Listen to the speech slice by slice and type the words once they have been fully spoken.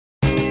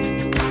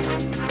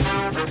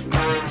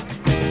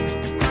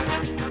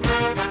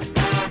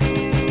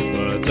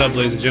up,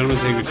 ladies and gentlemen?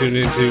 Thank you for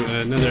tuning in to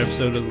another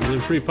episode of the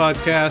Live Free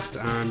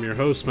Podcast. I'm your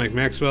host, Mike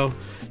Maxwell.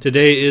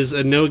 Today is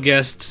a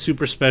no-guest,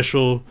 super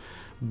special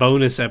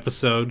bonus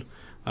episode.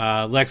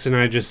 Lex and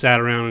I just sat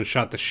around and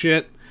shot the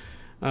shit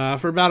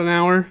for about an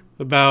hour.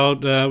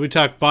 We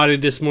talked body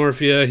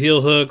dysmorphia,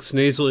 heel hooks,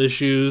 nasal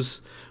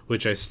issues,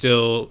 which I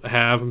still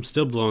have. I'm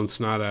still blowing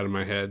snot out of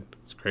my head.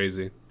 It's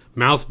crazy.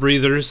 Mouth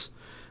breathers,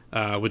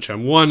 which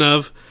I'm one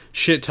of.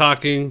 Shit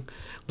talking.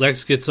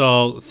 Lex gets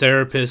all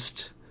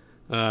therapist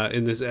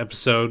in this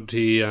episode.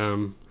 He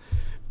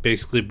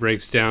basically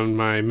breaks down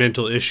my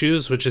mental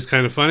issues, which is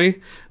kind of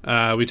funny.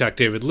 We talk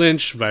David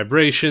Lynch,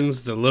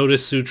 vibrations, the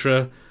Lotus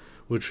Sutra,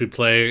 which we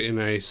play,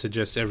 and I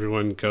suggest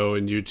everyone go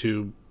and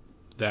YouTube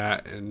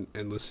that and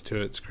listen to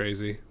it. It's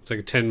crazy. It's like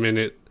a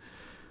 10-minute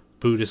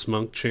Buddhist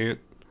monk chant.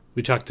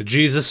 We talk the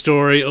Jesus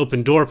story,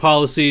 open door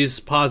policies,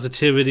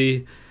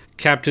 positivity,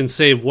 Captain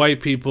Save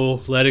White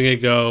People, letting it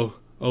go,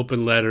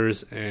 open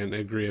letters, and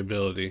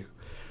agreeability.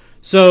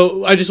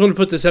 So I just want to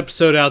put this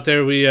episode out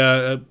there. We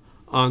on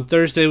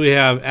Thursday we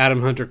have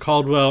Adam Hunter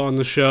Caldwell on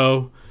the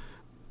show.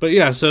 But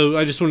yeah, so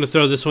I just want to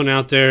throw this one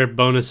out there.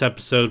 Bonus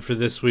episode for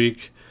this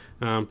week.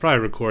 Probably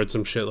record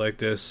some shit like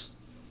this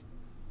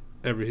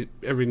every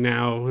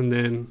now and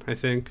then, I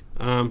think.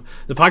 The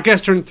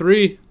podcast turned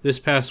 3 this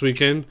past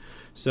weekend.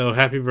 So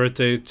happy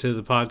birthday to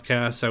the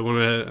podcast. I want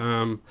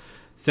to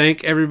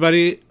thank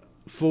everybody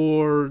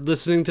for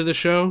listening to the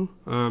show.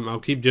 I'll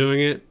keep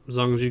doing it as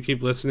long as you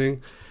keep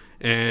listening.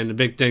 And a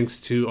big thanks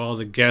to all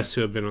the guests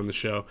who have been on the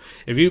show.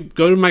 If you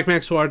go to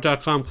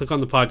MikeMaxwellArt.com, click on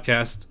the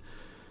podcast,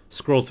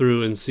 scroll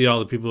through and see all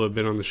the people who have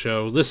been on the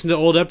show. Listen to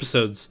old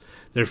episodes.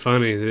 They're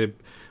funny.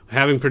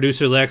 Having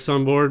producer Lex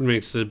on board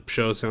makes the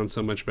show sound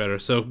so much better.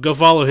 So go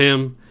follow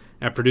him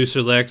at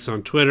producer Lex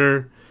on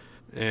Twitter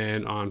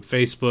and on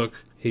Facebook.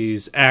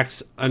 He's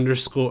AX_Castaneda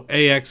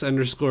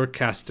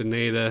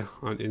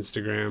on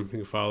Instagram. You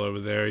can follow over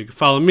there. You can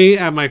follow me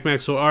at Mike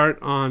Maxwell Art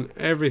on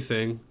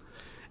everything.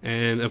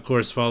 And, of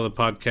course, follow the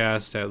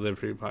podcast at Live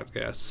Free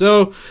Podcast.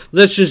 So,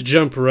 let's just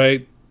jump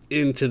right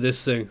into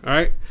this thing, all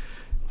right?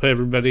 Hope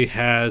everybody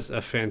has a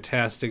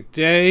fantastic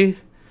day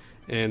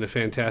and a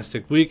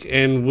fantastic week,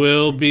 and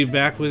we'll be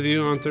back with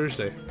you on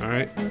Thursday, all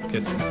right?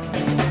 Kisses.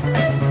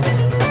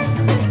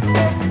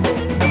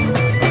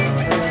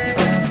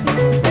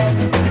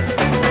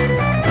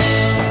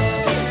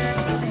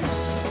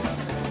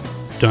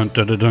 Dun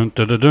dun dun dun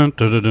dun dun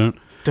dun dun.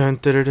 Dun,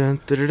 dun, dun,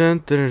 dun,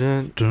 dun,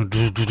 dun,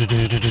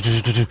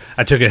 dun.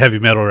 I took a heavy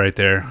metal right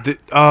there. Have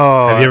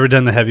you ever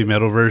done the heavy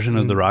metal version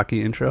of the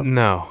Rocky intro?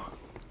 No.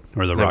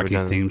 Or the Rocky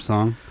theme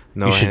song?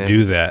 No. You should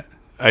do that.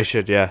 I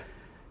should, yeah.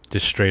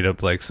 Just straight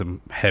up like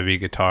some heavy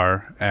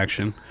guitar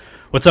action.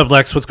 What's up,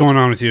 Lex? What's going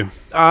on with you?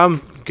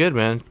 Good,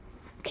 man.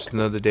 Just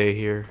another day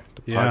here.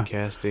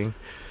 Podcasting.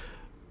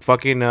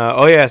 Fucking,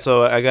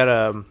 so I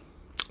got,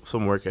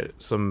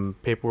 some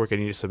paperwork I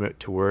need to submit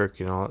to work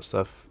and all that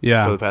stuff.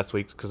 Yeah. For the past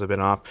weeks because I've been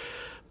off.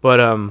 But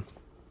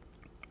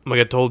like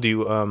I told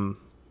you,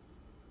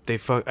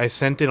 I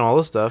sent in all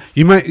the stuff.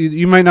 You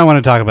might not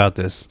want to talk about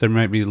this. There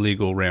might be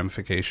legal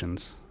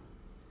ramifications.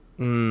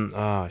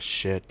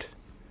 Shit.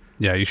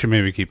 Yeah, you should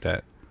maybe keep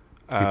that.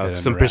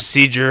 Some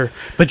procedure.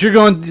 But you're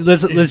going.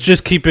 Let's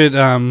just keep it.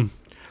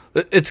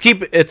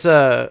 Keep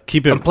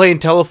it. I'm playing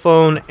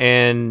telephone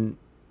and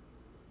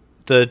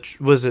the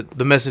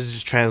message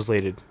is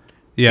translated.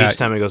 Yeah, each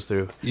time it goes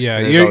through. Yeah,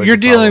 you're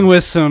dealing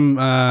with some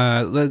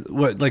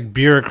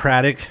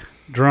bureaucratic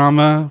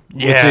drama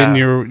within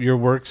your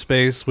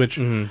workspace, which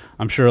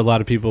I'm sure a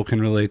lot of people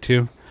can relate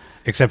to,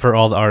 except for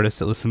all the artists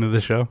that listen to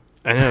the show.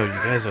 I know, you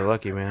guys are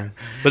lucky, man.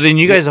 But then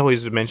you guys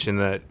always mention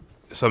that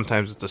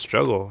sometimes it's a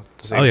struggle at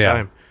the same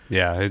time.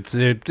 Yeah,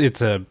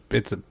 it's a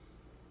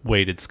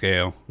weighted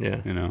scale.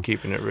 Yeah,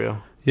 keeping it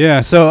real.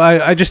 Yeah, so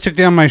I just took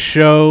down my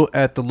show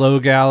at the Low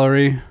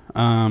Gallery.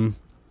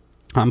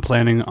 I'm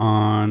planning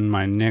on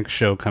my next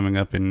show coming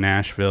up in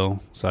Nashville,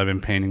 so I've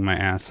been painting my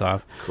ass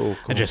off. Cool.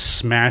 I just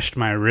smashed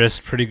my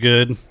wrist pretty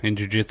good in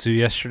jiu-jitsu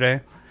yesterday.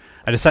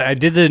 I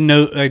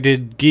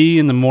did gi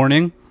in the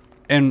morning,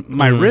 and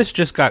my wrist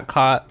just got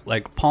caught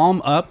like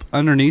palm up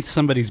underneath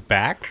somebody's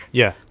back.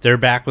 Yeah. Their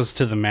back was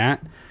to the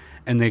mat,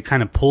 and they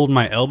kind of pulled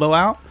my elbow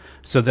out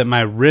so that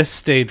my wrist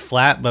stayed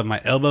flat, but my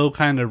elbow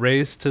kind of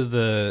raised to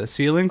the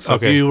ceiling. So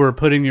if you were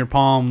putting your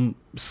palm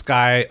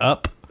sky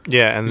up,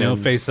 and then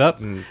face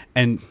up,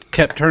 and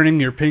kept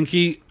turning your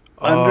pinky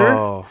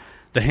under,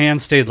 the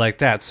hand stayed like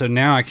that. So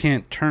now I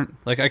can't turn.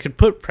 Like, I could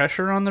put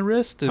pressure on the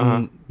wrist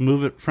and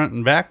move it front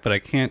and back, but I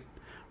can't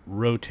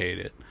rotate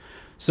it.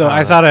 So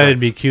I thought I'd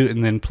be cute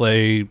and then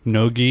play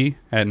no-gi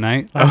at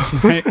night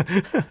last night,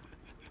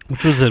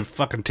 which was a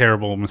fucking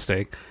terrible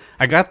mistake.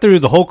 I got through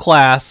the whole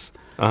class.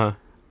 I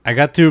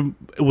got through,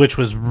 which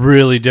was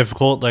really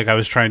difficult. Like, I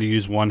was trying to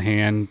use one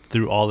hand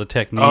through all the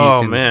technique.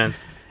 Man.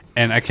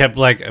 And I kept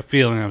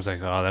feeling, I was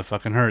like, oh, that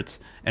fucking hurts.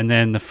 And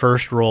then the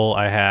first roll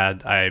I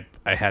had, I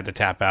had to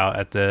tap out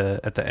at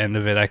the end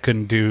of it. I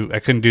couldn't do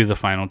the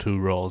final 2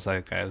 rolls.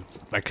 I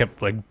kept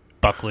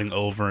buckling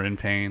over in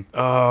pain.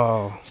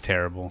 Oh, It's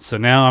terrible. So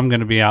now I'm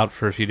going to be out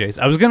for a few days.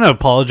 I was going to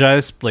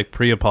apologize, like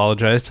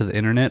pre-apologize to the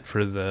internet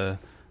for the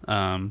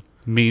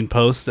mean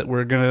posts that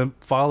we're going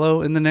to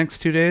follow in the next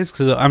 2 days,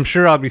 because I'm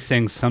sure I'll be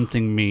saying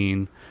something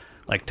mean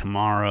like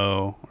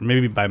tomorrow, or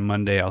maybe by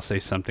Monday I'll say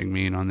something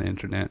mean on the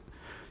internet,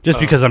 just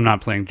because I'm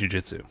not playing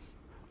jiu-jitsu.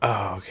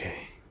 Oh, okay.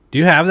 Do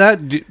you have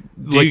that? Do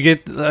Like- you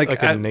get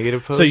like a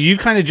negative post? So you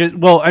kind of just,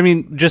 well, I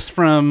mean, just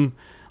from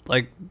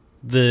like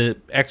the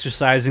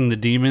exercising the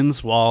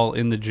demons while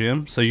in the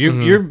gym. So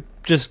you're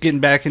just getting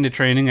back into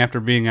training after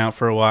being out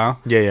for a while.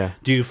 Yeah.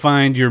 Do you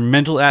find your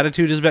mental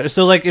attitude is better?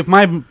 So like if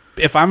I'm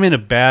in a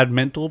bad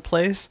mental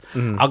place,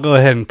 I'll go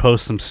ahead and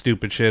post some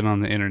stupid shit on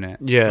the internet.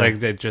 Yeah.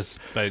 Like that just,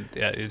 but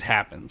it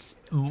happens.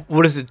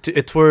 What is it?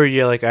 It's where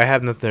like I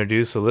have nothing to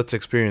do, so let's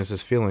experience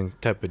this feeling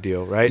type of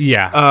deal, right?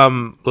 Yeah.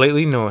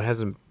 Lately, no, it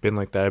hasn't been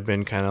like that. I've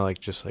been kind of like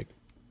just like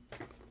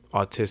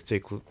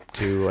autistic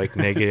to like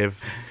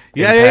negative.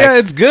 Yeah, impacts.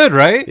 it's good,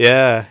 right?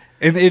 Yeah.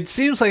 And it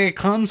seems like it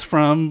comes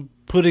from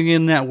putting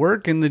in that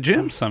work in the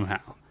gym somehow.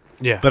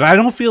 Yeah. But I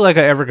don't feel like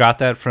I ever got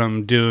that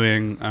from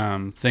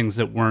doing things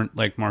that weren't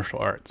like martial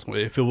arts.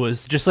 If it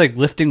was just like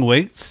lifting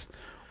weights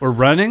or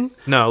running,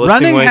 no,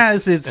 running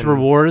has its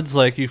rewards.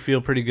 Like you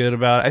feel pretty good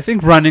about it. I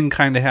think running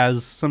kind of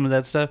has some of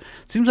that stuff.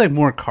 It seems like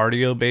more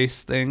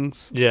cardio-based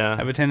things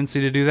have a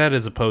tendency to do that,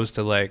 as opposed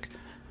to like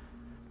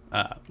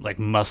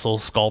muscle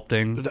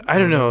sculpting. I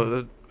don't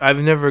know. I've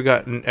never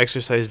gotten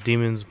exercise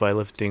demons by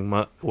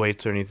lifting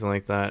weights or anything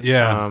like that.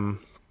 Yeah.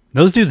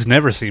 Those dudes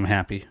never seem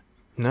happy.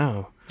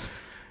 No.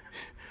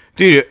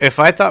 Dude, if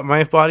I thought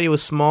my body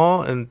was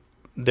small and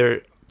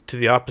they're to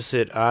the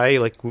opposite eye,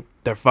 like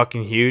they're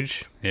fucking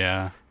huge.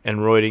 Yeah. And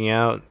roiding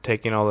out,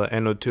 taking all the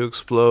NO2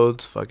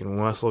 explodes, fucking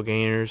muscle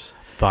gainers.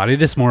 Body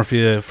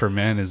dysmorphia for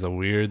men is a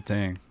weird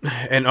thing.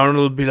 And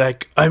Arnold would be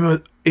like,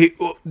 have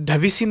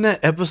you seen that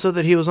episode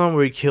that he was on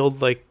where he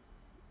killed like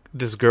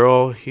this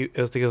girl? I think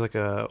it was like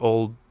a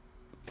old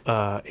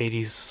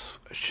 80s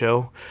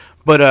show.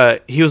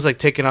 But he was like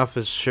taking off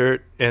his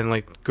shirt, and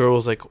like girl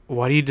was like,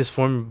 "Why do you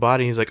disform your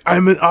body?" He's like,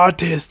 "I'm an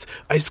artist.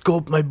 I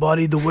sculpt my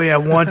body the way I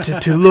want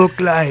it to look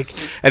like."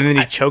 And then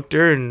he choked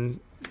her, and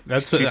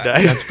she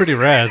died. That's pretty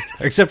rad.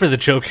 Except for the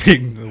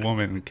choking the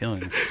woman and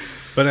killing her.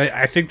 But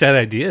I think that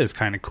idea is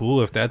kind of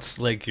cool if that's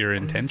like your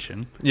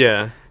intention.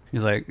 Yeah.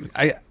 You're like,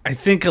 I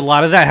think a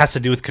lot of that has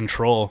to do with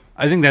control.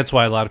 I think that's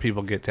why a lot of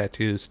people get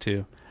tattoos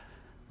too.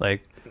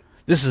 Like,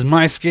 this is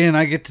my skin.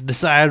 I get to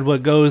decide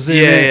what goes in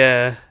it.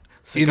 Yeah.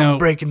 So you know,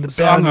 breaking the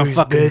so I'm boundaries,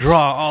 gonna fucking bitch.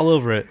 draw all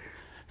over it.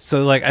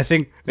 So like, I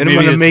think, and I'm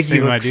gonna make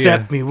you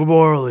accept me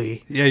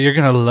morally. Yeah, you're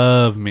gonna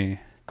love me.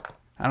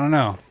 I don't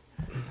know.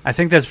 I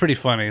think that's pretty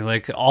funny.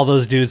 Like, all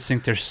those dudes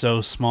think they're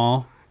so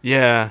small.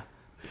 Yeah.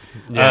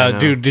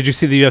 Dude, did you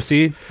see the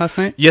UFC last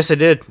night? Yes, I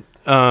did.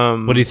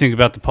 What do you think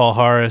about the Paul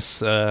Harris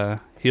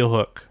heel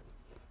hook?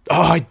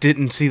 Oh, I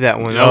didn't see that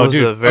one. That was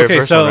the very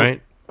first one,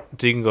 right?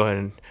 So you can go ahead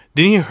and...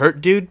 Didn't he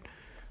hurt dude?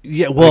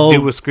 Yeah, well... Like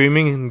dude was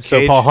screaming in the cage?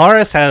 So Paul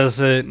Harris has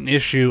an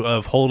issue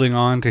of holding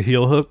on to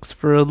heel hooks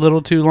for a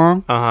little too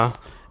long. Uh-huh.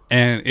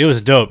 And it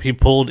was dope. He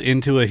pulled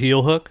into a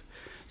heel hook.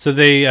 So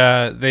they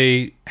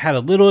had a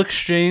little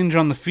exchange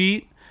on the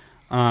feet.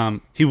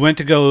 He went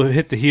to go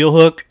hit the heel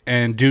hook,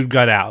 and dude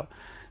got out.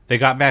 They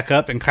got back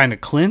up and kind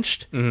of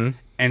clinched, and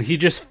he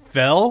just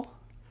fell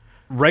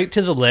right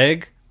to the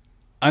leg.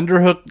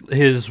 Underhook,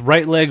 his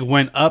right leg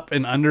went up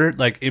and under,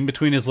 like in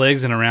between his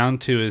legs and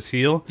around to his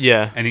heel.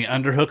 Yeah. And he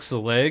underhooks the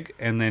leg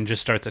and then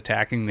just starts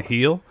attacking the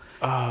heel.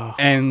 Oh.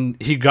 And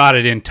he got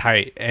it in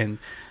tight. And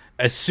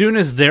as soon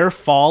as they're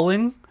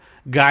falling,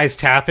 guys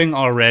tapping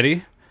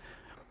already.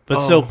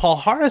 But so Paul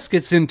Harris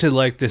gets into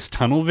like this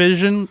tunnel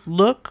vision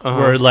look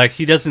where like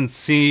he doesn't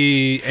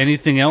see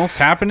anything else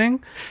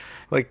happening.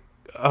 Like,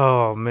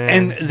 oh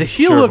man. And the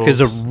heel hook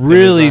is a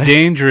really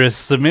dangerous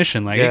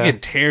submission. Like it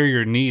could tear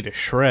your knee to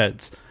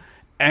shreds.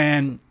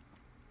 And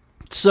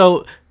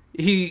so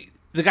the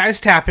guy's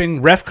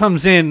tapping, ref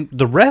comes in,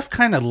 the ref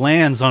kind of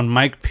lands on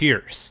Mike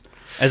Pierce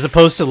as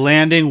opposed to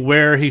landing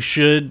where he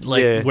should,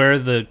 like where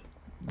the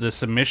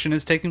submission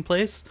is taking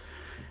place.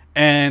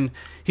 And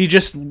he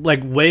just like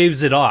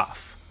waves it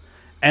off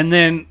and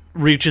then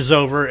reaches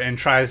over and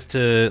tries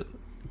to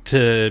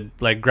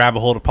like grab a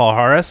hold of Paul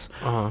Harris.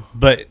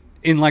 But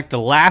in like the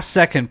last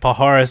second, Paul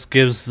Harris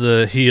gives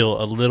the heel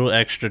a little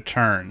extra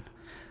turn.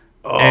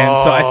 And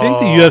so I think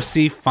the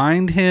UFC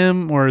fined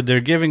him, or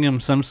they're giving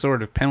him some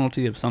sort of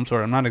penalty of some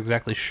sort. I'm not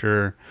exactly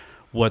sure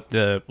what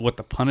the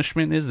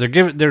punishment is.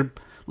 They're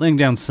laying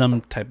down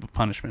some type of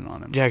punishment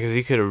on him. Yeah, because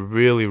he could have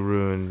really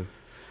ruined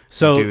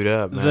so the dude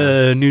up, man.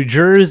 The New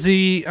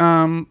Jersey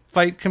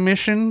Fight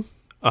Commission,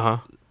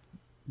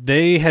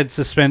 they had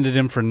suspended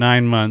him for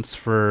 9 months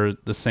for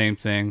the same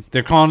thing.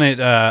 They're calling it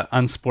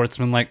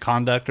unsportsmanlike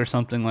conduct or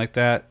something like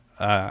that.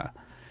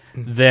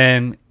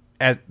 Then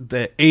at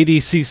the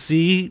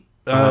ADCC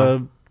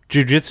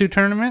jiu-jitsu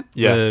tournament,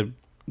 the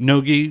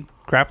Nogi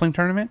grappling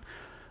tournament,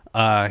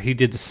 he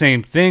did the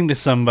same thing to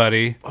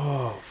somebody.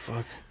 Oh,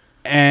 fuck.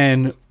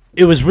 And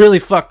it was really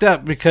fucked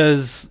up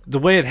because the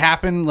way it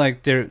happened,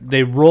 like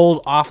they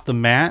rolled off the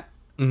mat,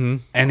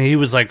 and he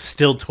was like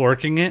still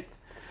twerking it,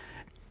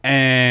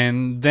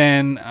 and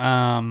then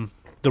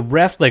the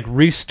ref like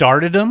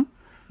restarted him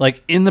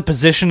like in the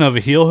position of a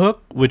heel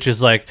hook, which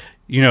is like,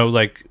 you know,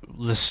 like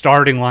the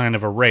starting line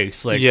of a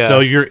race. Like, so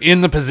you're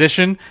in the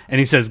position, and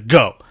he says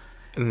go.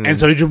 And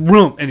so he just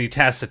boom, and he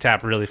has to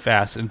tap really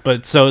fast.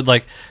 But so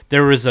like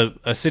there was a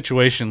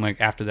situation like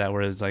after that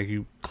where it's like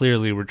you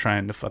clearly were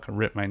trying to fucking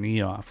rip my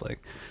knee off. Like,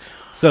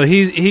 so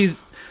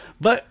he's,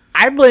 but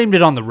I blamed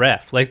it on the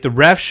ref. Like the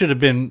ref should have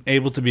been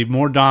able to be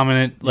more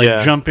dominant,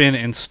 like jump in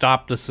and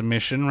stop the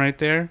submission right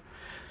there.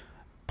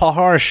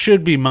 Pahara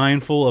should be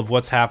mindful of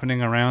what's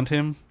happening around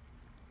him,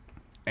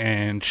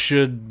 and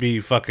should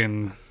be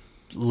fucking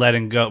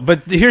letting go.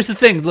 But here's the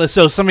thing: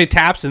 so somebody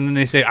taps, and then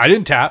they say, "I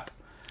didn't tap."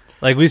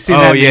 Like we've seen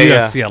that in the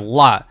UFC a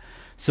lot.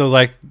 So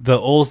like the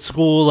old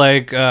school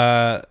like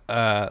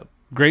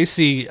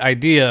Gracie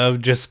idea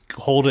of just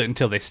hold it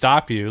until they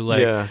stop you.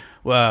 Like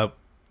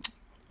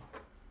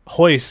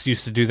Hoist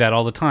used to do that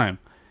all the time.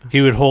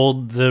 He would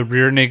hold the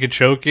rear naked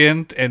choke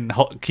in and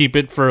keep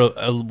it for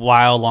a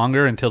while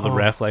longer until the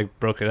ref like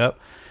broke it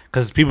up.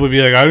 Because people would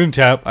be like, "I didn't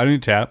tap. I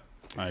didn't tap."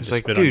 I just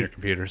like, spit on your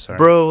computer. Sorry,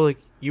 bro. Like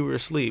you were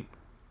asleep.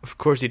 Of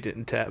course you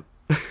didn't tap.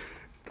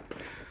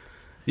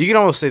 You can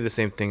almost say the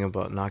same thing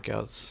about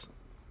knockouts.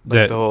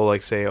 Like the whole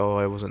like say, "Oh,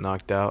 I wasn't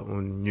knocked out,"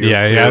 when you're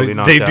clearly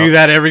knocked out. They do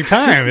that every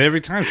time,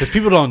 because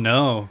people don't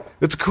know.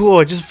 It's cool.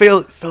 I just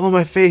fell on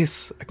my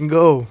face. I can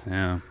go.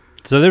 Yeah.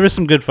 So there was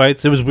some good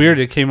fights. It was weird.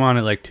 It came on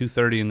at like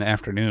 2:30 in the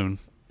afternoon.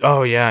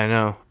 Oh yeah, I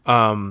know.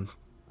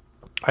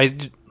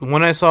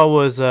 One I saw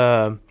was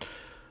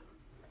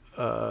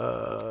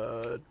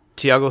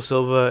Thiago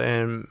Silva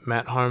and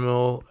Matt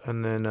Harmel,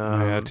 and then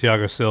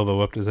Thiago Silva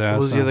whipped his ass.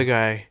 What was the other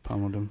guy?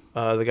 Pummeled him.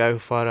 The guy who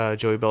fought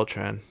Joey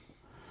Beltran.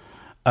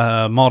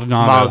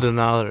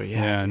 Maldonado.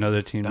 Yeah,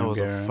 another team. That was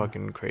a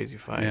fucking crazy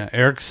fight. Yeah,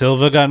 Eric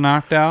Silva got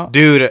knocked out.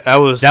 Dude, that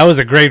was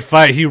a great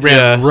fight. He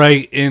ran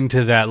right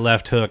into that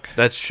left hook.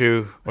 That's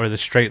true. Or the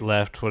straight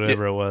left,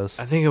 whatever it was.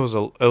 I think it was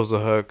a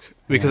hook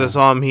because I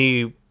saw him.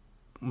 He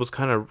was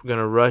kind of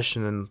gonna rush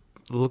and then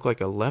look like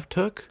a left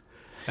hook.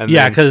 And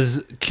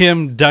because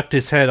Kim ducked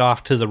his head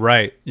off to the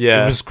right.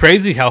 Yeah, it was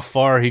crazy how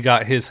far he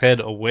got his head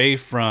away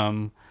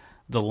from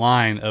the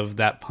line of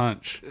that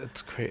punch.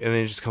 That's crazy. And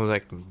then he just comes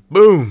like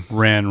boom,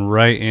 ran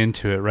right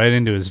into it, right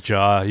into his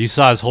jaw. You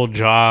saw his whole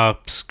jaw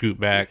scoot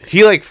back.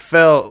 He like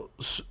fell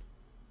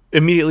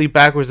immediately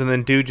backwards, and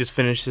then dude just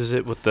finishes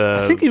it with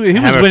the. I think he was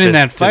winning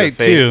that fight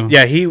too.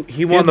 Yeah,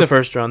 he won the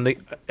first round.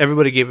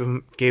 Everybody gave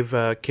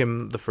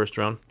Kim the first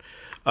round.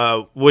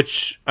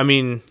 Which I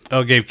mean,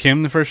 gave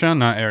Kim the first round,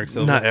 not Eric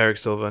Silva. Not Eric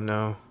Silva,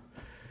 no.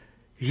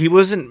 He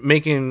wasn't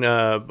making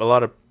a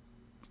lot of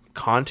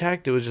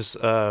contact. It was just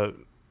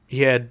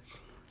he had,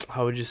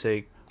 how would you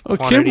say,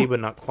 quantity but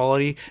not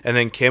quality. And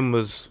then Kim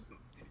was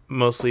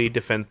mostly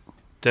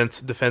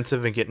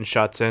defensive and getting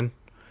shots in.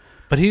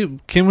 But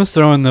Kim was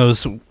throwing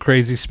those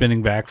crazy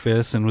spinning back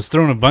fists and was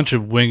throwing a bunch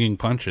of winging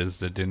punches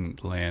that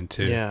didn't land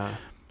too. Yeah,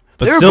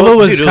 but Silva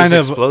was kind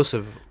of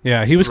explosive.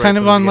 Yeah, he was kind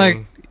of on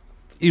like.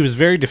 He was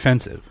very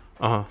defensive.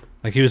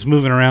 Like he was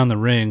moving around the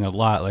ring a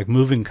lot, like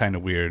moving kind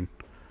of weird.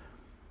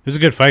 It was a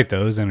good fight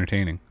though. It was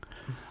entertaining.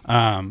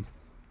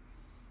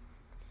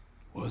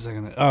 What was I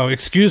gonna? Oh,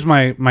 excuse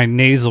my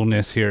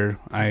nasalness here.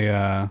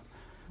 I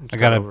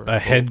got a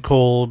head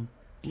cold.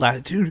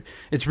 Dude,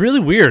 it's really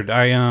weird.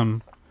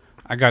 I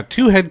got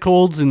 2 head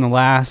colds in the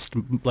last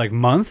like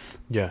month.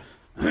 Yeah.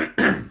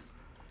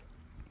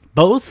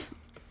 Both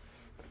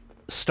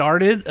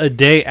started a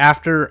day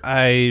after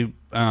I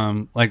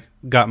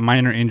got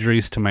minor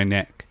injuries to my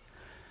neck.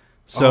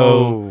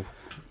 So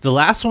the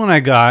last one I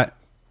got,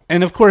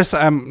 and of course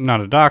I'm not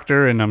a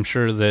doctor, and I'm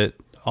sure that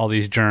all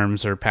these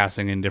germs are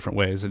passing in different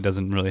ways. It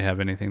doesn't really have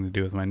anything to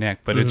do with my neck,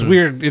 but it's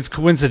weird. It's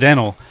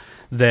coincidental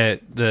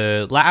that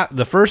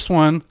the first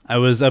one I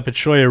was up at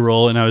Shoya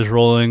Roll, and I was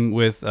rolling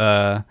with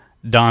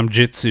Dom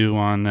Jitsu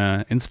on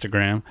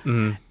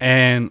Instagram,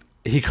 and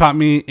he caught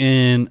me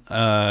in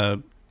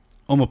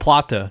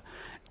omoplata.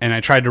 And I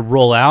tried to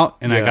roll out,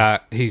 and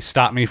he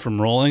stopped me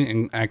from rolling,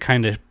 and I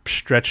kind of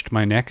stretched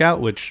my neck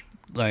out, which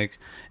like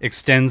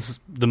extends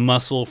the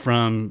muscle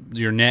from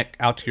your neck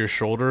out to your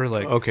shoulder.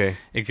 Like,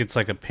 it gets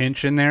like a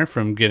pinch in there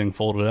from getting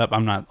folded up.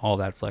 I'm not all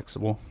that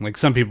flexible. Like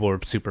some people are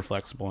super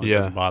flexible and it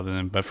doesn't bother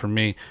them, but for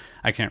me,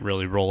 I can't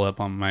really roll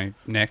up on my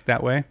neck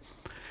that way.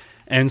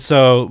 And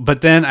so, but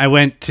then I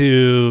went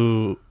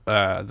to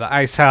the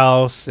Ice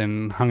House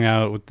and hung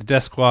out with the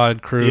Death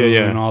Squad crew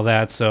and all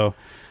that. So.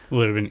 It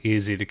would have been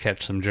easy to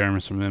catch some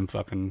germs from them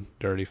fucking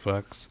dirty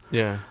fucks.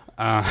 Yeah.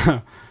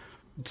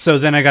 So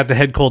then I got the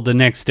head cold the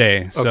next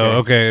day.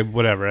 So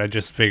whatever. I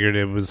just figured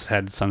it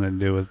had something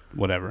to do with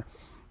whatever.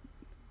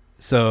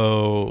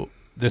 So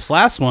this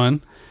last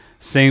one,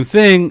 same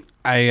thing.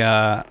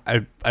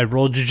 I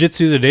rolled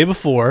jiu-jitsu the day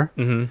before,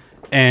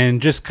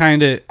 and just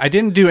kind of, I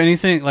didn't do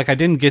anything, like I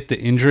didn't get the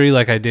injury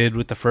like I did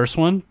with the first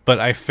one, but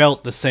I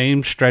felt the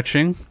same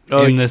stretching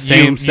in the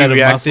same set of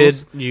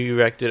muscles. You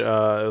reacted, it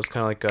was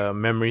kind of like a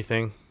memory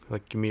thing,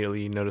 like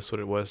immediately you noticed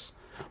what it was.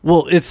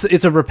 Well, it's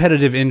a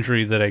repetitive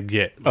injury that I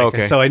get. Like,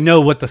 okay. So I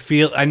know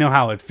I know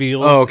how it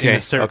feels. Oh,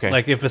 okay. Okay.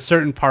 Like if a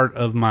certain part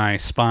of my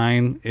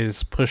spine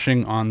is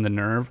pushing on the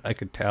nerve, I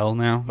could tell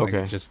now. Like,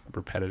 okay. It's just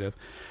repetitive.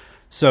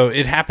 So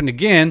it happened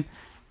again.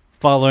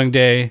 Following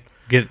day,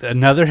 get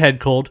another head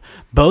cold.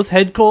 Both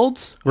head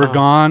colds were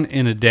gone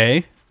in a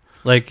day.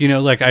 Like,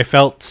 like I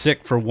felt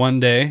sick for one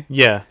day.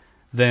 Yeah.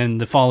 Then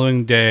the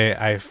following day,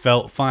 I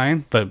felt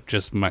fine, but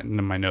just my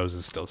nose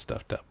is still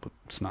stuffed up with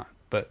snot.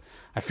 But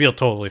I feel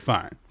totally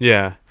fine.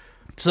 Yeah.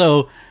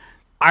 So,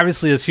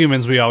 obviously, as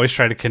humans, we always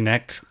try to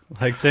connect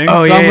like things.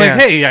 Oh, so yeah, I'm yeah.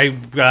 like, hey, I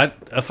got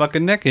a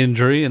fucking neck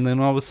injury, and then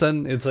all of a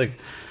sudden, it's like,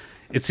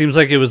 it seems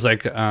like it was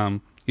like,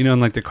 in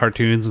like the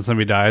cartoons when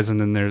somebody dies,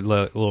 and then their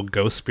little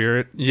ghost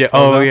spirit. Yeah.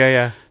 Oh,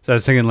 yeah. So I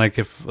was thinking, like,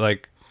 if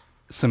like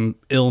some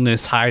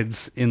illness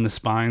hides in the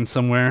spine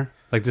somewhere,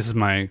 like this is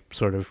my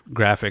sort of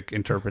graphic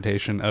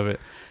interpretation of it,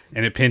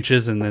 and it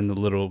pinches, and then the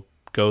little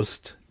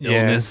ghost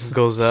illness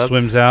goes up,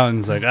 swims out, and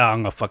it's like, I'm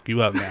gonna fuck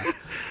you up now.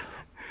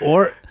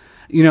 Or,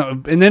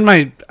 and then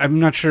I'm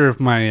not sure if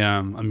my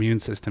immune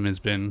system has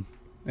been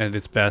at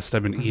its best.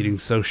 I've been eating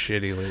so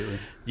shitty lately.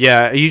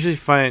 Yeah, I usually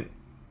find,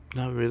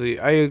 not really.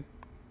 I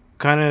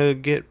kind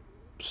of get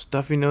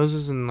stuffy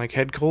noses and like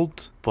head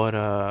colds, but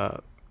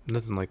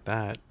nothing like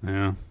that.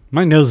 Yeah,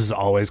 my nose is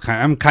always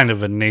I'm kind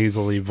of a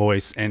nasally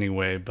voice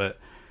anyway, but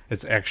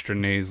it's extra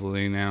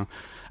nasally now.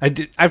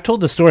 I've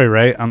told the story,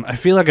 right? I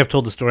feel like I've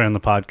told the story on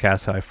the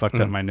podcast how I fucked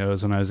up my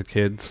nose when I was a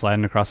kid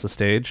sliding across the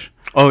stage.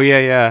 Oh,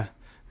 yeah.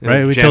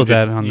 Right, we told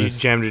that on this. You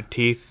jammed your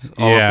teeth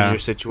all up in your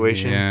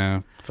situation.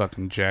 Yeah,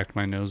 fucking jacked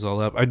my nose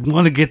all up. I'd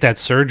want to get that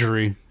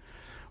surgery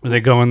where they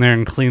go in there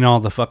and clean all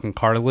the fucking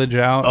cartilage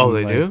out. Oh,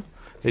 they do?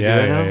 They do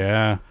that now?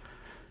 Yeah.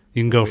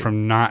 You can go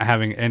from not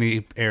having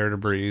any air to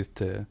breathe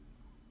to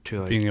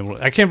like, being able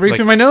to... I can't breathe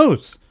through my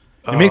nose.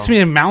 It makes me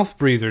a mouth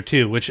breather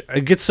too, which I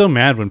get so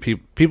mad when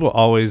people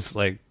always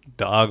like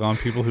dog on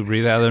people who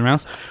breathe out of their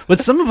mouths. But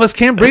some of us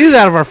can't breathe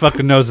out of our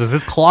fucking noses.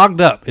 It's clogged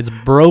up. It's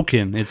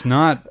broken. It's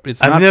not.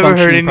 I've never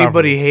heard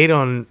anybody hate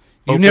on.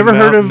 You've never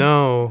heard of?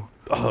 No.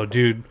 Oh,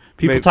 dude.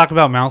 People talk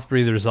about mouth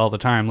breathers all the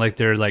time, like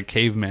they're like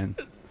cavemen.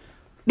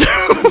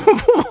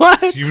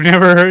 What? You've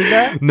never heard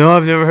that? No,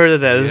 I've never heard of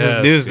that. This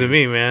is news to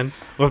me, man.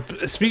 Well,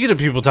 speaking of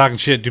people talking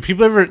shit, do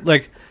people ever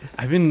like?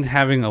 I've been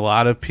having a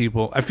lot of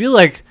people. I feel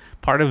like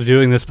part of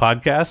doing this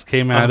podcast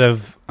came out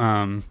of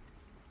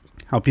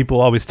how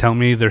people always tell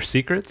me their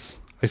secrets.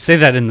 I say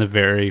that in the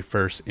very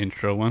first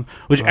intro one,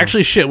 which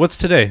actually, shit, what's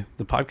today?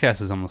 The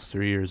podcast is almost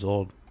 3 years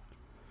old.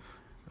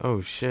 Oh,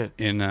 shit.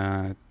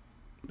 In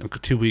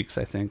 2 weeks,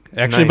 I think.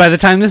 Actually, by the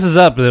time this is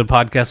up, the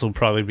podcast will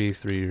probably be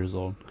 3 years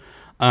old.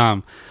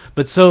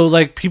 But so,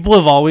 like, people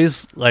have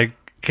always, like,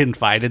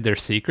 confided their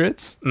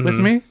secrets with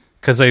me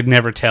because they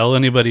never tell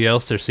anybody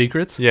else their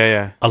secrets.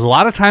 Yeah. A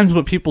lot of times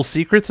what people's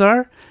secrets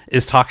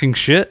is talking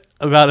shit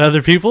about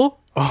other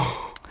people.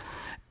 Oh.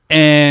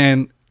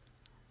 And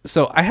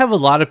so I have a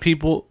lot of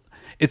people.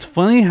 It's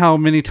funny how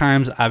many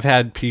times I've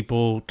had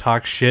people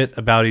talk shit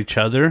about each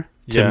other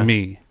to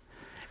me.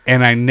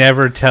 And I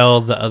never tell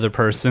the other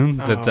person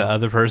that the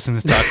other person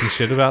is talking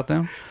shit about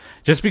them.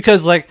 Just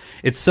because, like,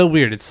 it's so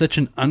weird. It's such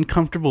an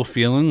uncomfortable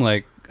feeling.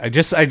 Like, I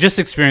just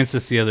experienced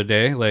this the other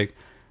day. Like,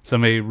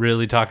 somebody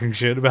really talking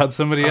shit about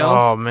somebody else.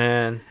 Oh,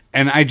 man.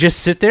 And I just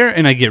sit there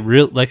and I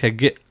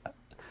get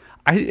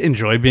I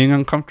enjoy being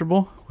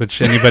uncomfortable,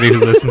 which anybody who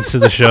listens to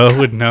the show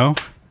would know.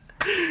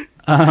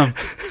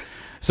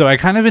 So I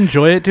kind of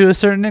enjoy it to a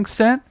certain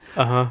extent.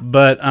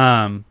 But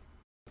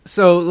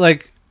so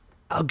like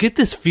I'll get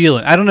this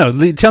feeling. I don't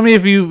know. Tell me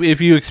if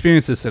you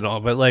experience this at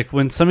all. But like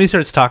when somebody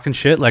starts talking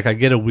shit, like I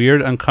get a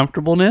weird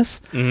uncomfortableness,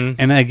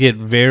 and I get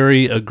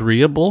very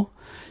agreeable.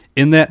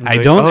 In that I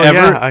don't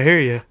ever. Yeah, I hear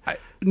you.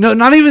 No,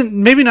 not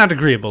even. Maybe not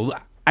agreeable.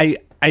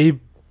 I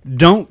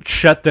don't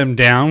shut them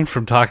down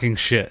from talking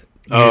shit.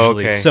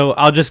 Usually. Okay. So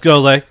I'll just go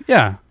like,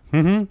 yeah,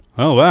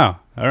 oh wow,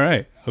 all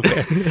right,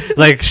 okay,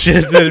 like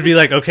shit. That'd be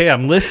like, okay,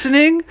 I'm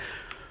listening,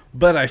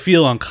 but I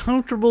feel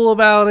uncomfortable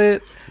about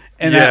it,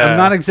 and I'm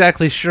not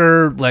exactly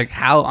sure like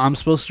how I'm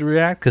supposed to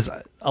react because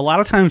a lot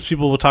of times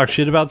people will talk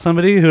shit about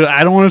somebody who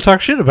I don't want to talk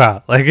shit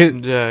about. Like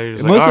it, you're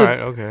just like, all right,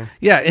 okay,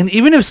 yeah. And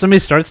even if somebody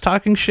starts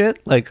talking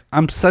shit, like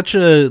I'm such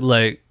a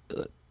like,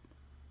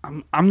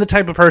 I'm the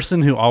type of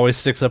person who always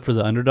sticks up for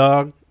the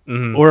underdog,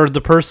 or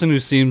the person who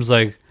seems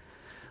like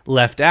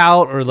left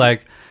out, or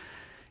like,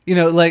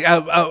 like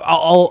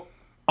I'll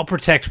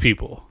protect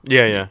people.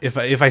 Yeah.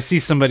 If I see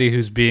somebody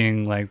who's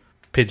being like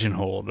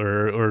pigeonholed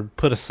or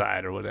put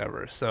aside or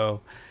whatever.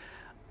 So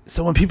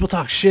when people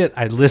talk shit,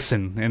 I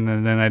listen and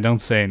then I don't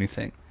say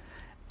anything.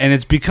 And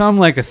it's become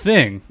like a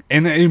thing,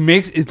 and it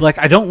makes it like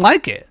I don't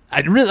like it.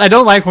 I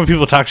don't like when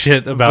people talk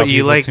shit about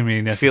you like to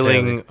me necessarily.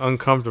 Feeling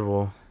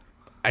uncomfortable.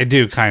 I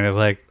do kind of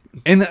like,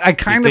 and I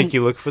kind of think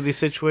you look for these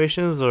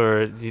situations,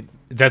 or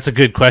that's a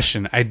good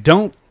question. I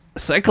don't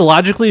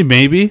Psychologically,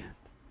 maybe,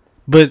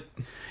 but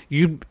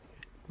you.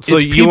 So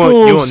it's you people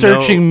won't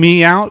searching know.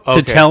 me out to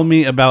Okay. tell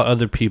me about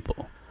other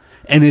people,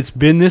 and it's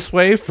been this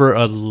way for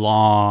a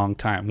long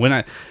time. When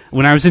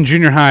I was in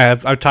junior high,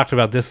 I've talked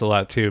about this a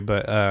lot too.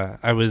 But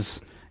I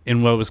was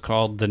in what was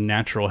called the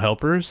Natural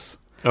Helpers,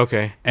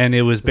 Okay. and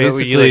it was Is that what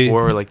basically you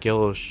wore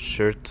yellow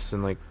shirts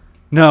and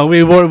no,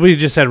 we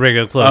just had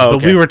regular clothes, Oh, but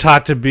okay. we were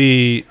taught to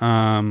be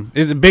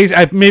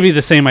maybe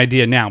the same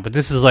idea now, but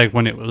this is like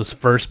when it was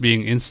first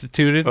being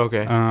instituted.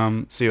 Okay.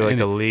 So you're like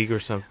and a league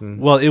or something.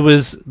 well, it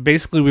was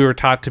basically we were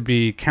taught to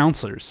be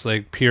counselors,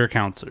 like peer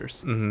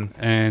counselors,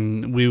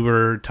 and we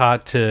were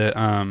taught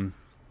to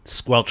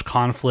squelch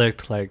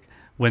conflict. Like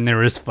when there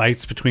was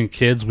fights between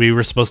kids, we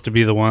were supposed to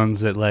be the ones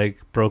that like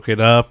broke it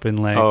up and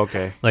like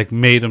okay. like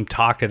made them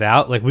talk it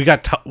out. Like we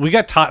got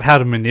taught how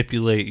to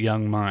manipulate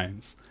young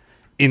minds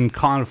in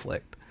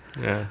conflict.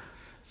 Yeah.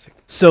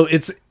 So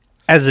it's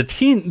as a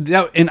teen,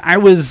 and I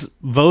was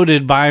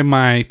voted by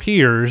my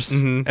peers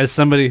as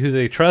somebody who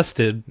they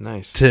trusted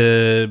Nice.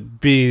 to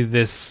be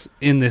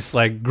in this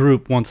like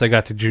group once I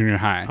got to junior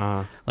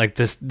high. Like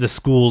the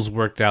schools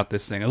worked out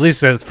this thing. At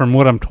least that's from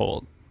what I'm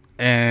told.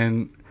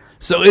 And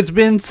so it's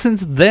been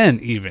since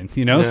then, even,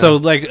 you know. Yeah. So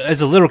like as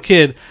a little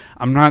kid,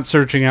 I'm not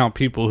searching out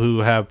people who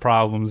have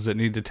problems that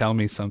need to tell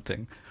me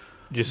something.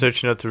 You're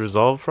searching out to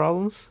resolve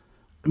problems?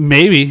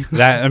 Maybe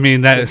that. I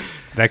mean that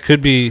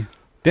could be.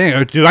 Dang,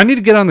 or do I need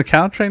to get on the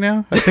couch right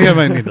now? I think I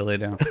might need to lay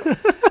down.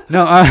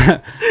 No,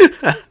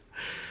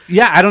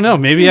 yeah, I don't know.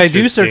 Maybe I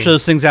do search Interesting.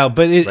 those things out,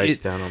 but Writes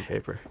down on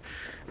paper.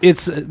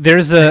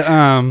 there's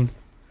a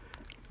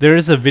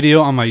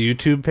video on my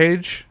YouTube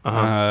page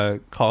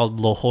called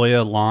La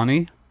Jolla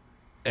Lonnie,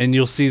 and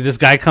you'll see this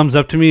guy comes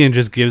up to me and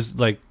just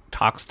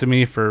talks to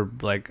me for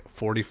like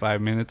 45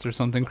 minutes or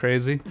something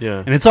crazy.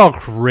 Yeah. And it's all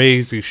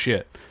crazy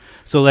shit.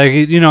 So like,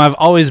 you know, I've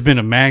always been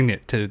a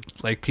magnet to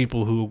like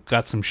people who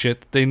got some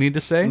shit that they need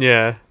to say.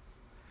 Yeah.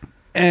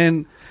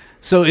 And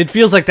so it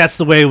feels like that's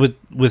the way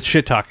with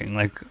shit talking.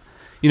 Like,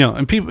 you know,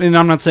 and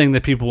I'm not saying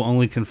that people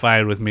only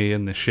confide with me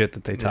in the shit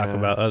that they talk Yeah.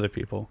 about other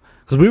people.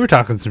 Because we were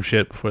talking some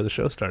shit before the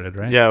show started,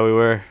 right? Yeah, we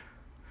were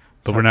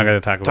But we're not going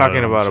to talk about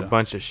talking it on about the a show.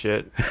 bunch of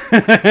shit.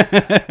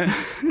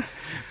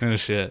 Oh,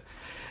 shit.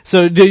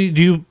 So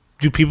do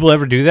people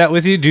ever do that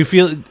with you? Do you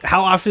feel,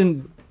 how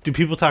often do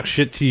people talk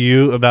shit to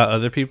you about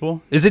other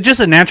people? Is it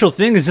just a natural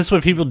thing? Is this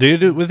what people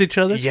do with each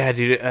other? Yeah,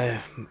 dude.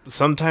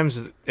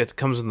 Sometimes it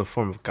comes in the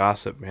form of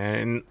gossip, man,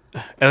 and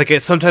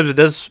like sometimes it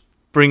does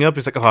bring up.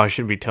 It's like, oh, I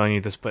shouldn't be telling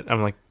you this, but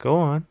I'm like, go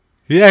on.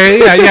 Yeah.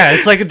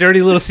 It's like a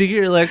dirty little secret.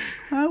 You're like,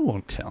 I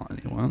won't tell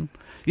anyone.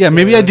 Yeah,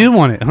 maybe I do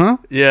want it, huh?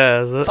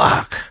 Yeah.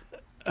 Fuck.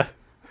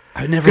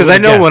 I never. Because I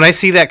know guessed. when I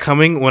see that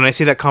coming, when I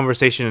see that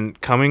conversation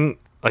coming,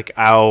 like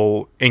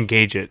I'll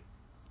engage it.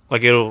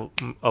 Like a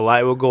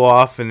light will go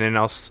off, and then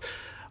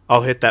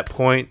I'll hit that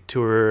point to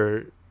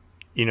where,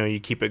 you know, you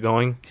keep it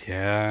going.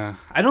 Yeah,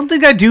 I don't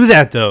think I do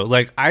that though.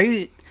 Like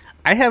I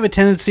have a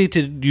tendency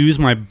to use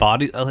my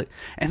body,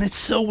 and it's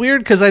so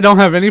weird because I don't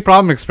have any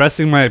problem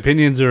expressing my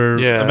opinions or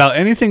about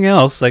anything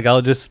else. Like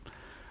I'll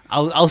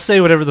say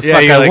whatever the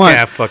fuck you're I like, want.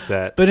 yeah, fuck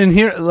that. But in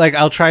here, like,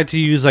 I'll try to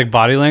use, like,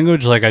 body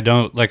language. Like,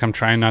 I'm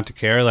trying not to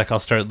care. Like, I'll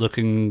start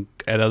looking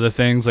at other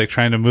things, like,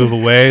 trying to move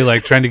away,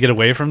 like, trying to get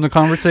away from the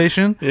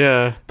conversation.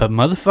 Yeah. But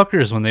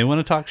motherfuckers, when they want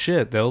to talk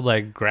shit, they'll,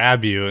 like,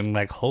 grab you and,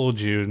 like, hold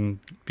you and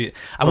be...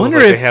 I wonder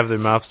like if... they have their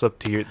mouths up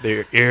to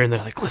their ear, and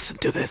they're like, listen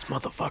to this,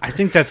 motherfucker. I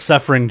think that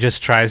suffering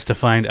just tries to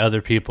find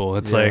other people.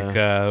 It's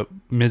Yeah. like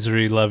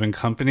misery, love, and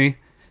company.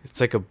 It's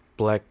like a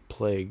black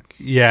plague.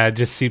 Yeah, it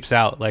just seeps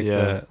out, like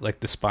Yeah.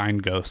 the spine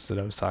ghost that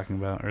I was talking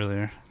about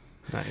earlier.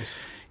 Nice.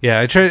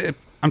 Yeah,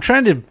 I'm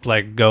trying to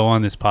like go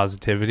on this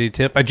positivity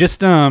tip. I just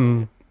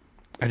started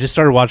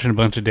watching a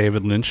bunch of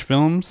David Lynch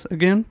films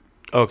again.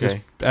 Okay.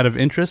 Just out of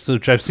interest,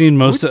 which I've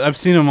seen I've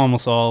seen them,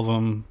 almost all of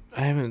them.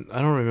 I don't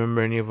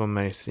remember any of them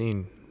I've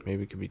seen.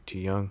 Maybe it could be too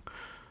young.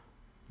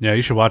 Yeah,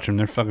 you should watch them.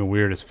 They're fucking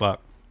weird as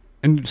fuck.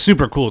 And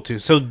super cool too.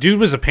 So dude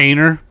was a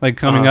painter, like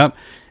coming up,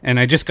 and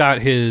I just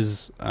got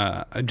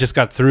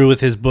through with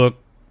his book,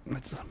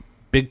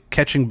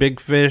 Catching Big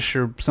Fish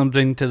or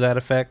something to that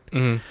effect.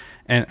 Mm-hmm.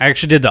 And I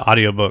actually did the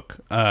audiobook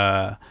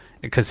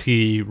because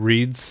he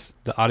reads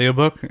the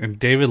audiobook, and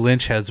David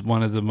Lynch has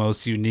one of the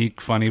most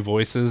unique, funny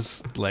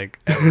voices. Like,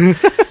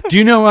 do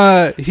you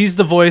know he's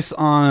the voice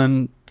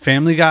on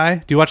Family Guy?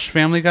 Do you watch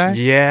Family Guy?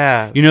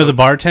 Yeah. You know the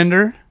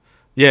bartender?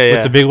 Yeah.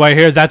 With the big white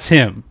hair? That's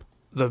him.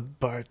 The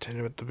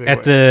bartender with the big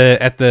At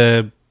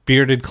the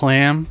Bearded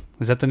Clam.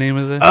 Is that the name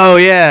of it? Oh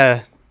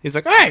yeah. He's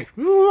like, hey,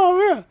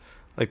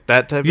 like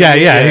that type.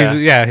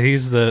 Yeah.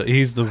 He's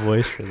the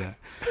voice for that.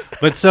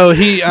 But so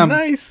he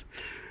nice.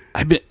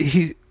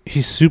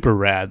 He's super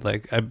rad.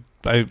 Like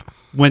I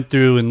went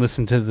through and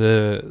listened to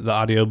the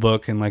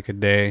audiobook in like a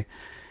day.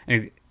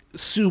 And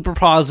super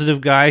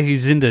positive guy.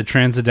 He's into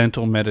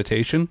transcendental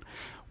meditation,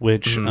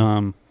 which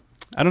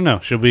I don't know.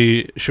 Should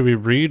we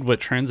read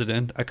what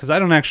transcendent? Because I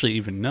don't actually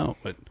even know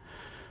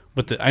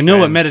I know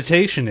what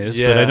meditation is,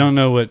 but I don't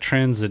know what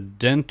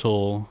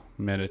transcendental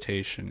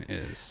meditation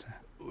is.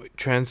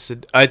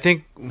 I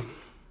think,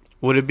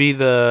 would it be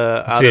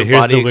the out See, of here's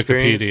body the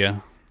experience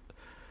Wikipedia.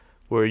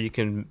 where you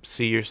can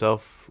see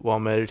yourself while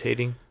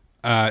meditating?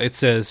 It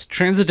says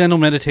transcendental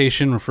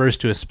meditation refers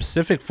to a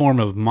specific form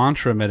of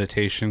mantra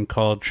meditation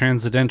called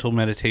transcendental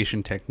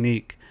meditation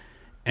technique,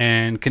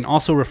 and can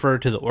also refer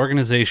to the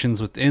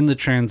organizations within the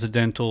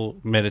transcendental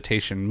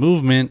meditation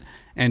movement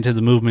and to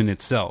the movement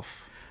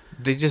itself.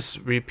 They just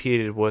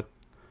repeated what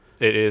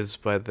it is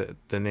by the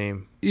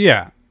name.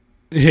 Yeah,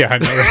 I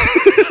know.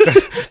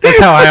 Right? That's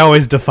how I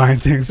always define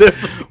things.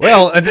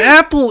 Well, an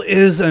apple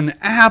is an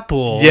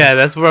apple. Yeah,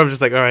 that's where I'm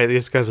just like, all right,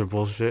 these guys are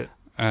bullshit.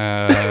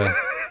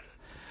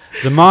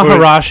 The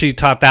Maharishi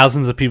taught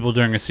thousands of people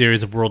during a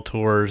series of world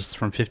tours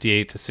from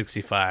 58 to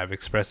 65,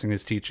 expressing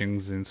his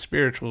teachings in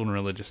spiritual and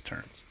religious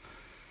terms.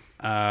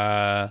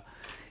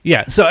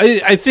 Yeah, so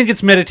I think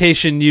it's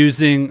meditation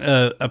using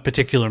a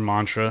particular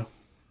mantra.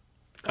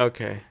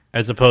 Okay.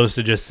 As opposed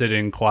to just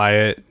sitting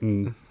quiet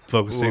and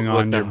focusing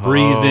What on the your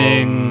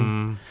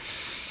breathing.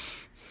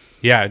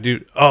 Yeah,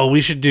 dude. Oh,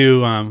 we should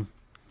do,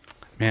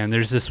 man,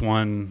 there's this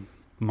one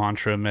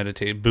mantra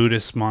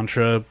Buddhist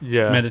mantra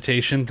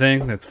meditation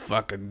thing that's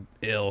fucking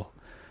ill.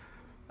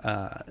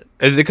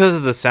 Is it because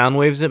of the sound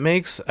waves it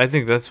makes? I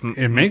think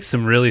it makes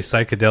some really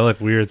psychedelic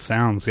weird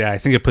sounds. Yeah, I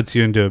think it puts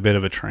you into a bit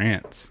of a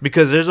trance.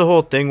 Because there's a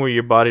whole thing where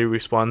your body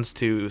responds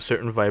to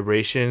certain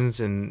vibrations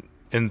and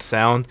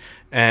sound,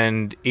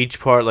 and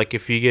each part, like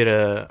if you get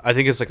I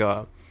think it's like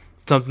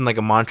something like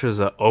a mantra is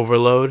a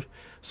overload,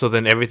 so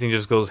then everything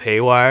just goes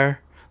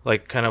haywire,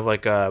 like kind of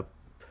like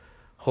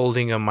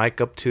holding a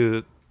mic up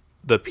to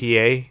the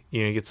PA,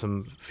 you get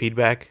some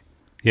feedback.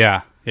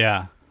 Yeah.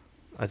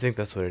 I think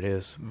that's what it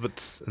is.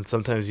 And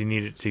sometimes you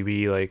need it to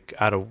be like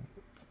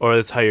or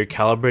that's how you're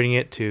calibrating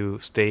it to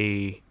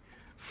stay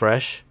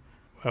fresh.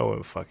 I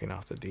went fucking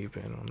off the deep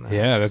end on that.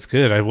 Yeah, that's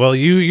good. Well,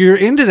 you're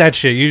into that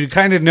shit. You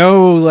kind of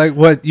know like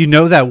what you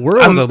know that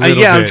world a little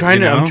bit. I'm trying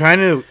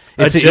to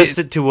adjust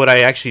it to what I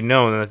actually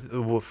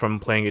know from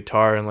playing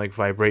guitar and like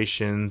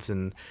vibrations,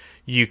 and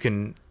you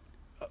can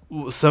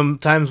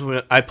sometimes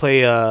when I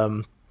play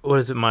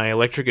my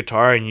electric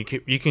guitar, and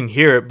you can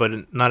hear it,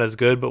 but not as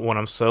good. But when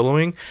I'm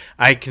soloing,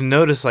 I can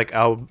notice like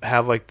I'll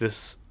have like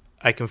this.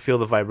 I can feel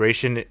the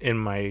vibration in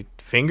my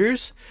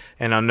fingers,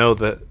 and I'll know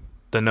the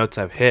notes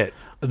I've hit.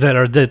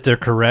 That they're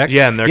correct.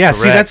 Yeah, and they're correct.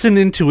 See, that's an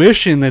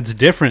intuition that's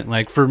different.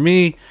 Like for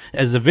me,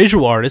 as a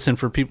visual artist, and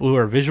for people who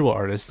are visual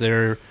artists,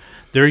 they're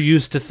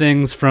used to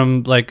things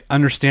from like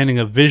understanding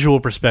a visual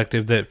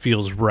perspective that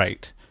feels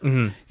right.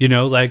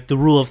 Mm-hmm. Like the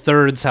rule of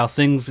thirds, how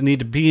things need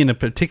to be in a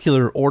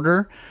particular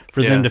order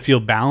for them to feel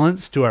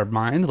balanced to our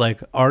mind.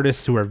 Like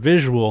artists who are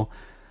visual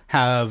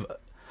have,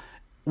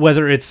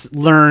 whether it's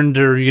learned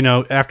or,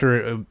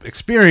 after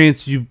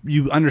experience, you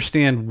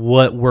understand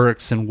what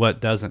works and what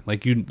doesn't.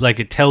 Like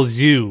it tells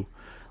you,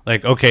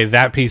 like, okay,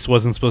 that piece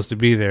wasn't supposed to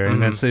be there.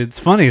 And it's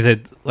funny that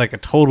like a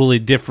totally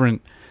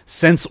different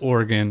sense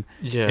organ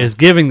is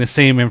giving the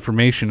same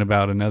information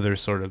about another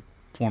sort of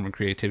form of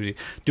creativity.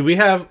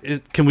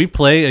 Can we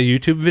play a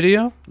YouTube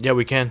video? Yeah,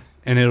 we can.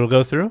 And it'll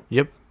go through?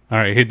 Yep. All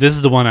right, this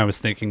is the one I was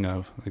thinking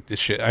of. Like this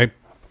shit. I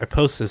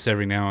post this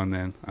every now and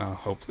then.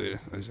 Hopefully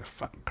there's a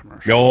fucking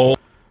commercial. Yo.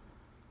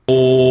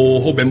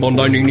 Whoa.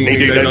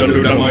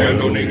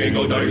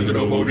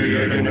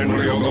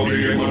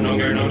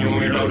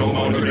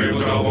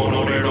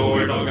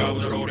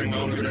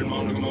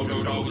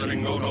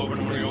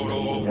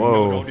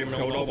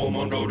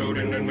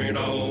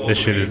 This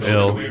shit is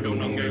ill.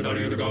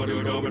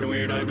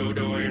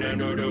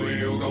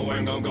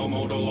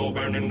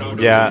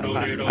 Yeah,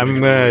 I'm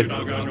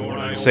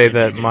gonna say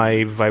that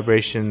my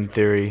vibration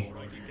theory.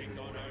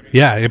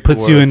 Yeah, it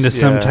puts you into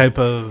some type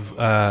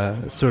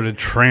of sort of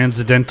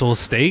transcendental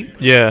state.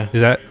 Yeah.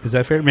 Is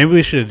that fair? Maybe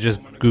we should have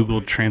just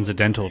Googled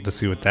transcendental to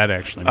see what that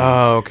actually means.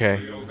 Oh,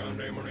 okay.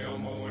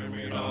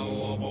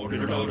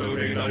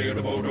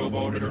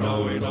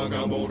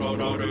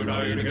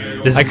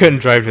 I couldn't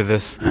drive to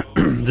this.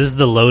 This is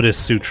the Lotus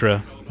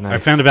Sutra.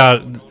 Nice.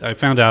 I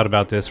found out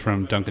about this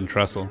from Duncan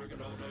Trussell,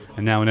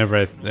 and now whenever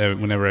I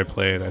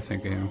play it, I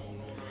think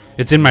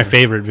it's in my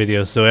favorite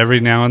videos. So every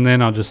now and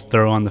then I'll just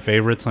throw on the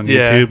favorites on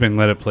YouTube and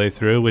let it play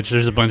through. Which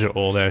there's a bunch of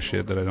old ass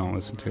shit that I don't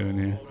listen to in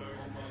here.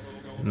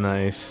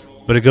 Nice,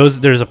 but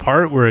there's a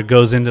part where it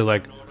goes into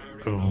like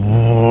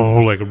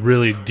a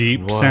really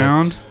deep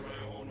sound.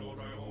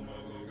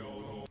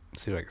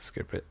 Let's see if I can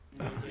skip it.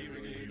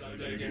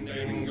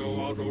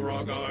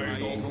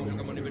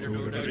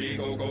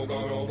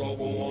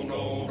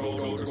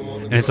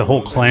 And it's a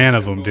whole clan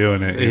of them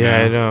doing it.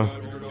 Yeah, I know.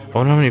 I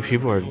wonder how many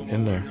people are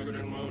in there.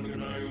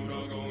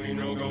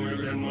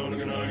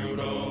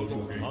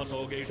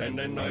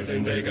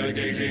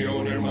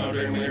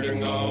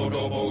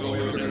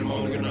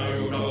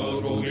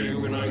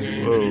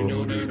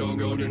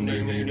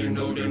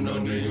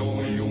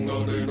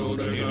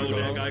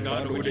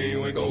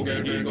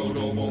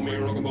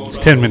 It's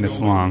 10 minutes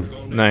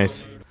long.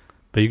 Nice.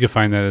 But you can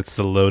find that it's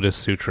the Lotus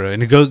Sutra.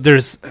 And it goes,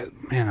 there's,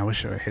 man, I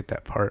wish I would hit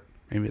that part.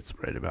 Maybe it's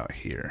right about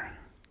here.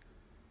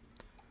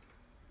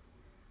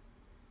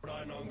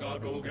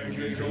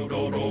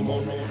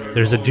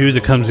 There's a dude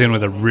that comes in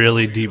with a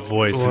really deep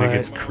voice and What? it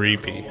gets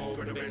creepy.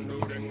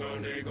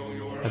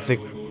 I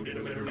think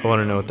I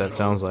want to know what that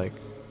sounds like.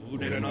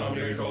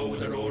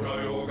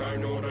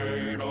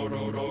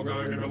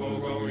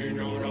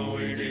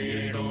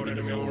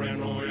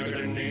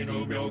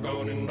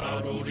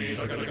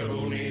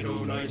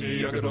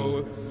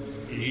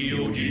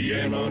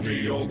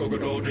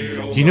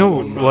 You know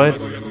what?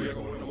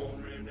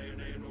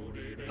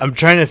 I'm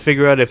trying to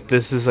figure out if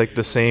this is like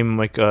the same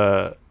like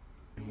where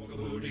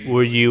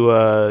you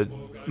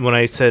when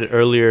I said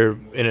earlier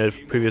in a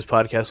previous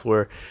podcast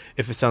where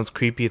if it sounds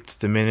creepy it's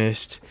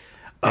diminished.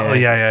 Oh,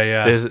 And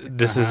yeah.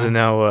 This is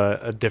now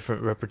a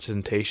different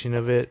representation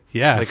of it.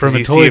 Yeah, Like, from 'cause a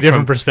you totally see it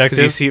different from- 'cause perspective.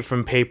 you see it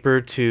from paper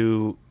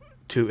to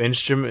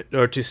instrument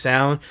or to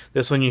sound.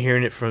 This one you're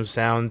hearing it from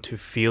sound to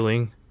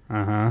feeling.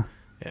 Uh-huh.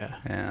 Yeah.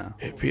 Yeah.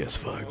 Hippie as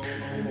fuck.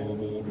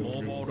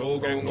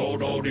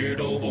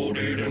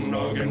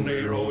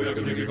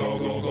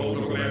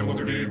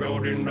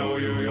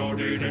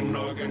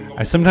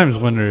 I sometimes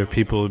wonder if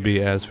people would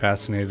be as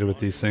fascinated with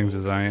these things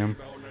as I am.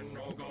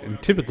 And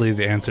typically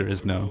the answer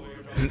is no.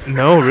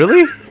 No,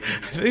 really?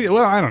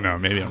 Well, I don't know.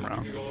 Maybe I'm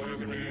wrong.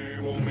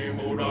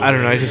 I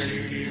don't know.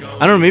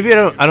 I don't know. Maybe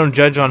I don't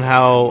judge on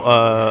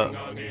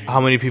how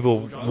many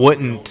people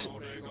wouldn't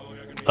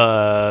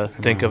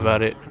think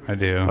about it I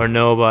do. or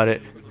know about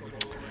it.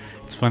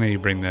 It's funny you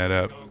bring that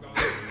up.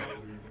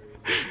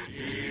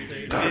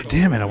 God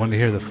damn it, I wanted to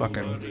hear the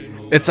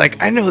fucking... It's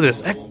like I know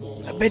this. I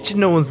bet you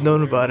no one's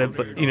known about it,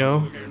 but you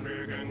know.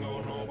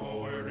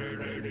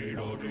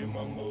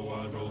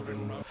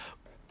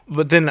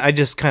 But then I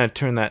just kind of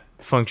turn that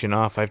function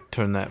off. I've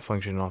turned that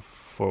function off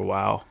for a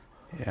while.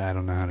 Yeah, I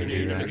don't know how to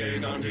do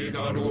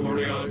that.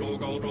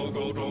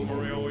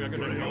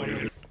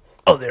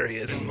 Oh, there he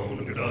is. This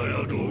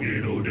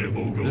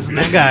is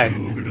that guy.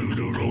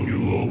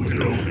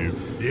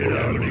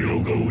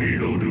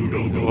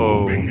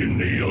 Oh.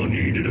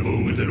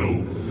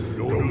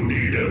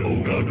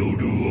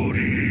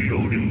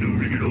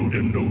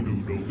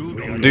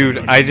 Dude,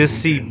 I just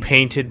see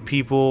painted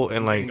people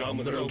and like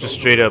just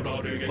straight up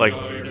like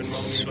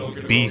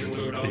beef,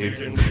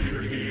 dude.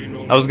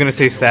 I was gonna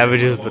say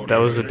savages, but that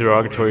was a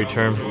derogatory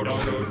term.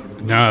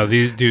 No,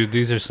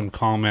 these are some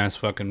calm ass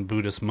fucking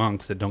Buddhist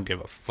monks that don't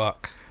give a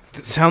fuck.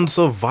 It sounds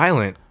so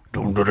violent.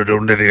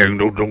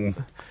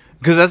 That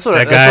Because that's what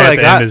guy that's what at I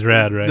the got. end is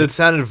rad, right? That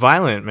sounded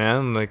violent,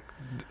 man. Like,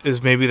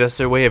 maybe that's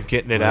their way of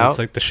getting it out. It's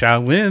like the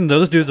Shaolin.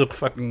 Those dudes will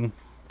fucking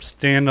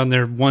stand on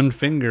their one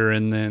finger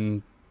and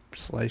then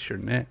slice your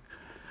neck.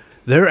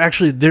 They're I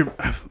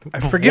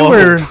forget Whoa.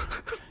 where.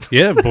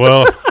 Yeah,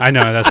 well, I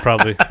know that's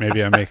probably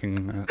maybe I'm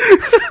making.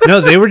 No,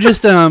 they were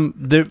just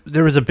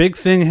there was a big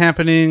thing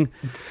happening.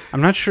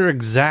 I'm not sure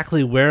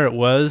exactly where it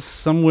was.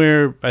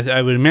 Somewhere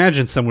I would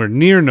imagine somewhere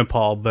near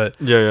Nepal, but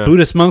Yeah.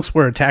 Buddhist monks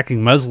were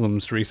attacking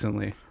Muslims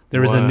recently.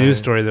 There was a Why? news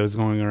story that was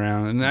going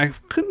around, and I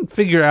couldn't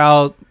figure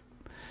out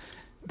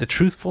the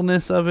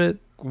truthfulness of it.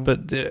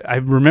 But I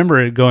remember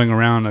it going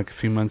around like a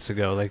few months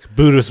ago, like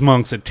Buddhist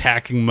monks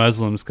attacking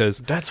Muslims because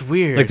That's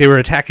weird. like they were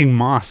attacking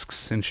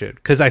mosques and shit.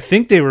 Because I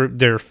think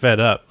they're fed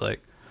up. Like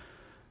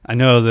I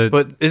know that,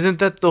 But isn't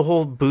that the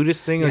whole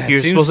Buddhist thing? Like Yeah, it you're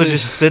seems supposed to to-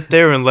 just sit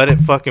there and let it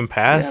fucking yeah,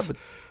 pass? but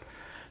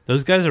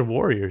those guys are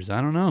warriors. I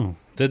don't know.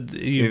 That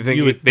you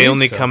think would they think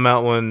only so. come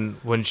out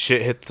when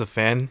shit hits the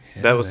fan?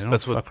 Yeah, they That's don't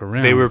what fuck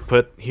around. they were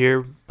put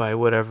here by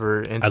whatever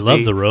entity. I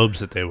love the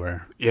robes that they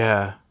wear.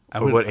 Yeah.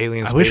 Or what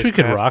aliens. I wish we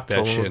could spacecraft rock that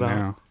told them shit about.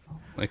 now,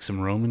 like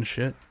some Roman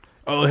shit.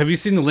 Oh, have you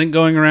seen the link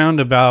going around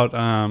about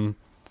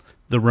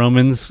the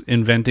Romans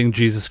inventing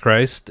Jesus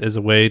Christ as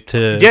a way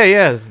to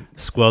Yeah.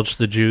 squelch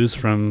the Jews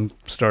from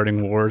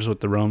starting wars with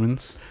the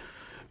Romans?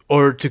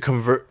 Or to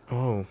convert.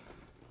 Oh,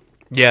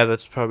 yeah.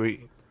 That's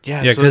probably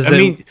yeah. Yeah, so, 'cause I they-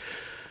 mean,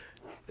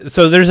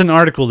 So there's an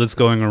article that's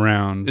going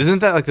around. isn't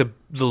that like the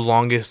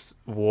longest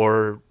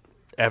war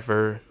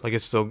ever? Like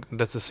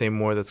that's the same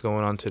war that's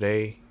going on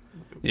today.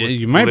 Yeah, with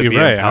you might be Libya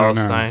right. and I don't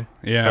know. Palestine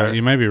Yeah, or-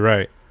 you might be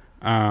right.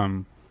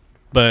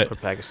 But or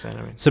Pakistan.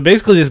 I mean, so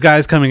basically, this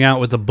guy's coming out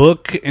with a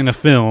book and a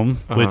film,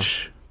 Uh-huh.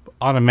 which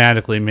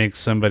automatically makes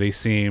somebody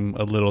seem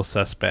a little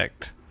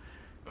suspect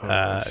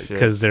oh, shit.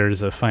 because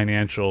there's a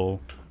financial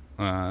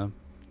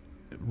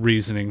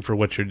reasoning for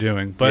what you're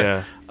doing.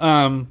 But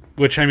yeah.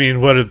 which I mean,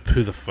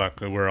 who the fuck?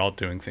 We're all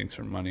doing things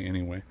for money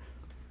anyway.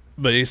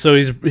 But he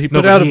put No,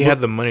 out but a he book.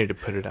 had the money to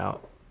put it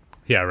out.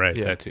 Yeah, right.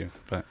 Yeah. That too.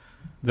 But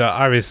the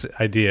obvious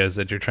idea is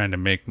that you're trying to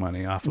make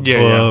money off a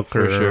Yeah, book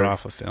for or sure.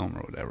 off a film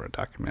or whatever, a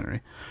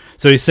documentary.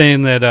 So he's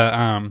saying that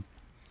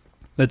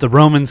that the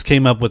Romans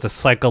came up with a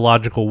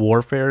psychological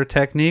warfare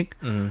technique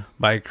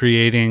by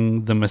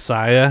creating the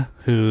Messiah,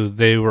 who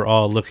they were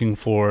all looking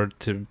for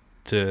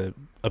to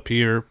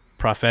appear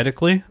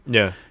prophetically,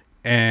 Yeah.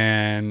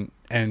 and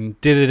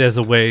did it as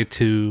a way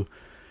to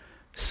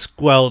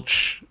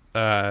squelch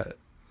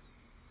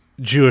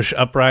Jewish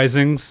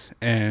uprisings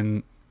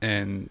and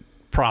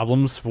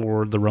problems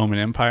for the Roman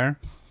Empire.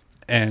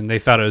 And they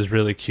thought it was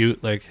really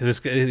cute. Like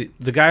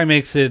the guy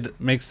makes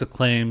the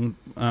claim.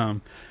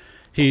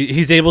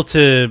 he's able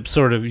to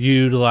sort of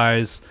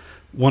utilize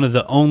one of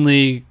the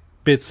only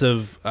bits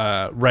of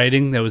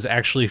writing that was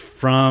actually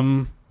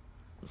from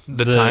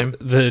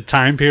the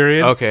time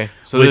period. Okay,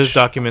 so there's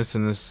documents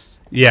in this.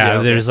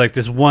 Yeah, there's like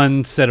this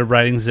one set of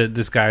writings that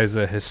this guy's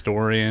a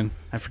historian.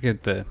 I forget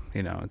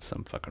it's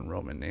some fucking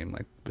Roman name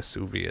like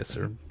Vesuvius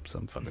or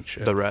some fucking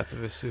shit. The Wrath of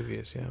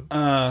Vesuvius,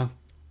 yeah.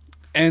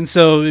 And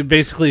so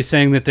basically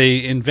saying that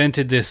they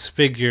invented this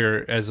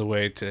figure as a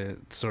way to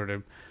sort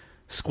of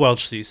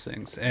squelch these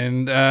things.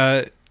 And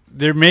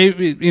there may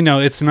be,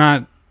 it's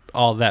not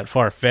all that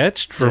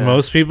far-fetched for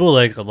most people.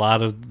 Like, a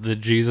lot of the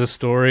Jesus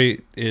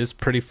story is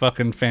pretty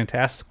fucking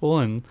fantastical,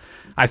 and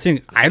I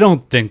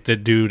don't think the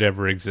dude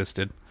ever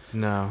existed.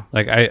 No.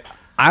 Like,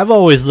 I've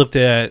always looked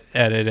at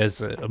it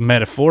as a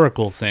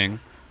metaphorical thing.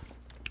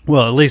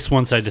 Well, at least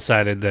once I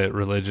decided that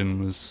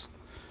religion was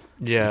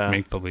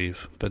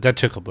make-believe. But that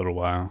took a little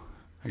while,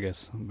 I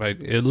guess,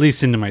 but at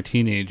least into my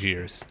teenage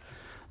years.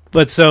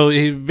 But so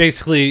he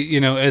basically,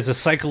 as a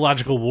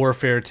psychological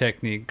warfare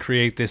technique,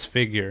 create this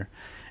figure.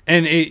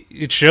 And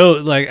it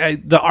showed,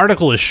 like, the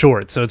article is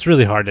short, so it's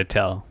really hard to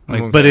tell.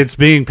 Like, but it's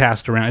being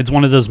passed around. It's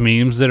one of those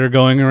memes that are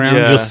going around.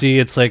 Yeah. You'll see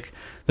it's like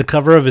the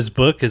cover of his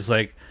book is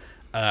like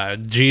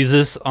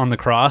Jesus on the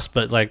cross,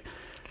 but like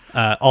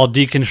all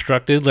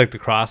deconstructed. Like the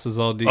cross is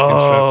all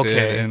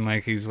deconstructed, and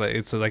like he's like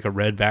it's like a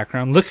red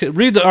background.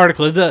 Read the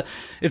article.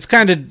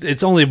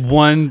 It's only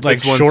one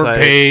like short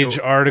page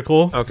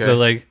article. Okay. So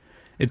like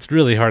it's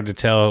really hard to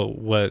tell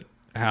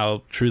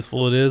how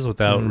truthful it is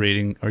without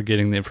reading or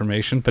getting the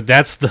information. But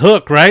that's the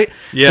hook, right?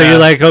 Yeah. So you're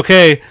like,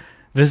 okay,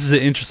 this is an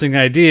interesting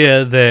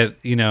idea that,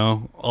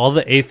 all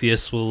the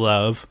atheists will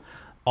love,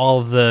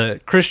 all the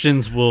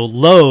Christians will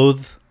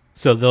loathe,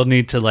 so they'll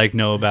need to like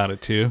know about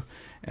it too.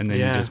 And then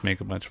you just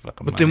make a bunch of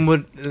fucking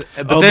money.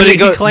 But then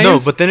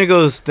it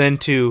goes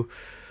to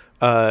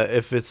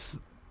if it's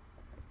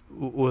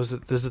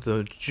this is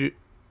the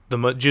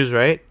Jews,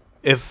 right?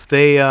 If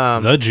they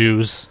the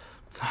Jews.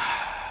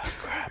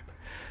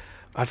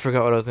 I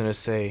forgot what I was going to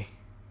say.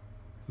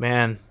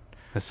 Man.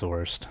 That's the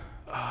worst.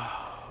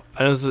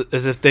 As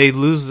if they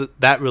lose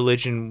that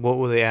religion, what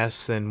will they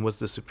ask then? What's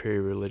the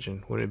superior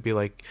religion? Would it be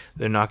like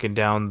they're knocking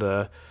down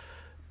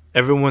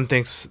everyone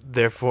thinks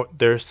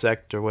their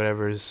sect or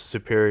whatever is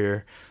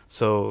superior,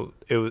 so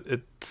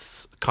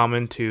it's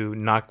common to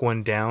knock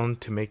one down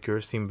to make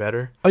yours seem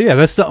better? Oh yeah,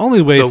 that's the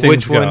only way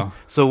things go.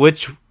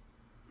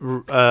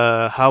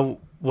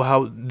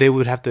 How they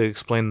would have to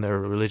explain their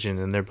religion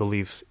and their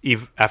beliefs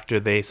after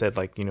they said,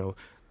 like,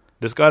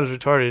 this God is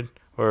retarded,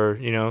 or,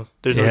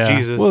 there's no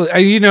Jesus.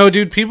 Well,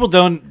 dude, people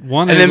don't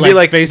want to be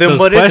like, face then those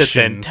what questions. Is it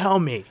then? Tell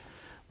me.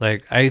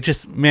 Like, I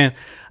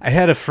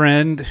had a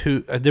friend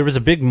who, there was a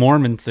big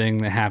Mormon thing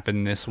that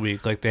happened this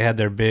week. Like, they had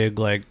their big,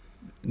 like,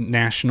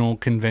 national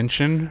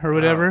convention or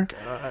whatever.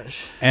 Oh,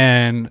 gosh.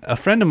 And a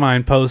friend of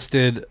mine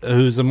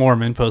who's a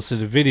Mormon,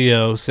 posted a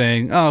video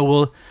saying, oh,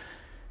 well,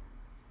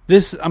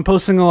 I'm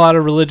posting a lot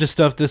of religious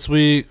stuff this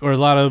week, or a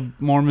lot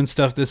of Mormon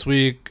stuff this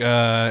week.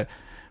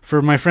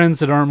 For my friends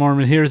that aren't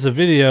Mormon, here's a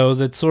video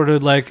that sort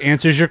of like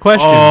answers your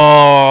questions.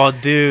 Oh,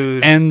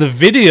 dude. And the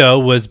video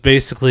was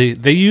basically,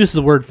 they used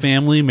the word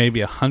family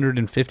maybe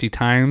 150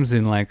 times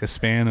in like a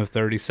span of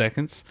 30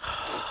 seconds.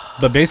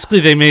 But basically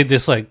they made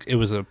this like, it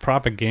was a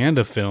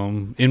propaganda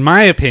film. In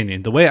my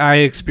opinion, the way I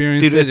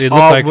experienced it looked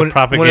like a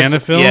propaganda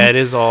film. Yeah, it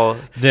is all.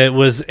 That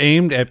was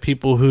aimed at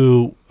people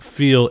who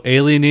feel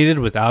alienated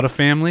without a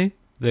family,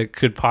 that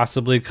could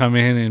possibly come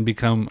in and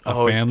become a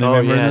family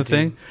member in the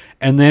thing.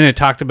 And then it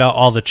talked about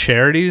all the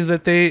charities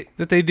that they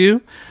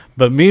do.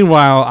 But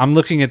meanwhile, I'm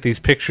looking at these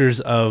pictures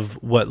of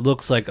what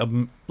looks like a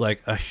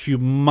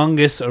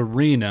humongous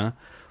arena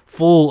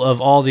full of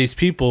all these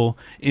people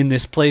in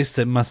this place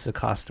that must have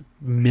cost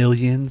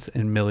millions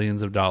and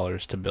millions of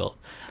dollars to build.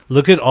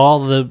 Look at all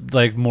the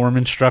like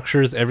Mormon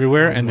structures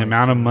everywhere and the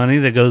amount of money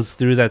that goes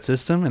through that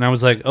system. And I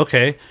was like,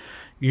 okay,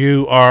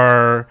 you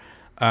are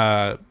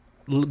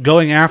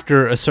going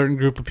after a certain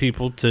group of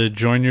people to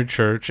join your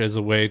church as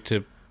a way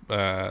to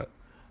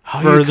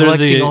how are you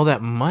collecting all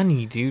that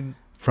money, dude?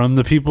 From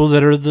the people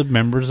that are the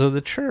members of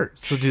the church.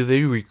 So do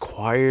they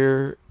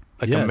require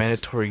a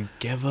mandatory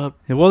give up?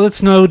 Well,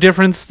 it's no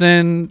difference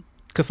than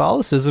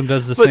Catholicism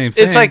does the same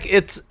thing. It's like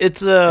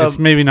it's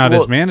maybe not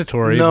as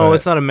mandatory. No,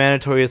 it's not a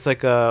mandatory. It's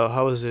like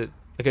how is it?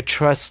 Like a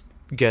trust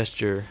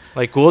gesture.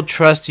 Like, we'll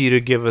trust you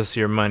to give us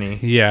your money.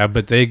 Yeah,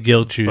 but they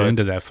guilt you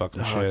into that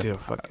fucking shit. Dude, I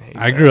fucking hate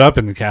I grew up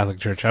in the Catholic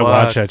Church. I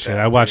watched that shit.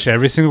 I watched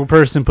every single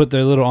person put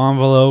their little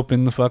envelope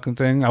in the fucking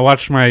thing. I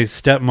watched my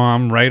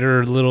stepmom write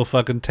her little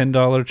fucking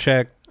 $10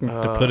 check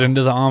to put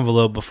into the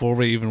envelope before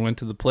we even went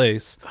to the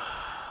place.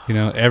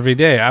 Every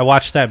day. I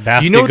watched that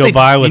basket go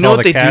by with all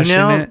the cash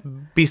in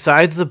it.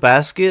 Besides the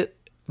basket,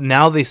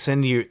 now they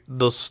send you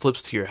those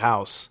slips to your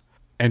house.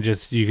 And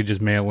you could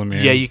just mail them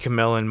in. Yeah, you can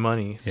mail in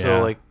money. Yeah.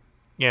 So, like,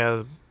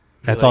 yeah.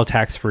 That's all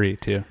tax-free,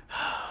 too.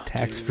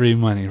 Tax-free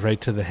money right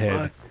to the head.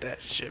 Fuck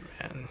that shit,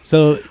 man.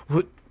 So,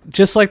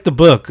 just like the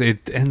book,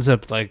 it ends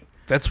up like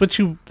That's what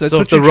you. That's so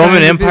what if the you're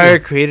Roman trying to Empire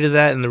do. created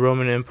that, and the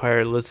Roman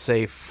Empire, let's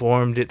say,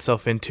 formed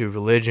itself into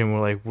religion,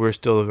 we're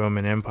still the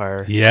Roman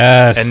Empire.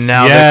 Yes. And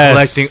now they're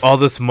collecting all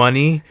this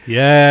money.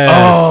 Yes.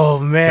 Oh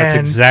man,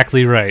 That's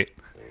exactly right.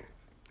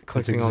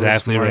 collecting That's all this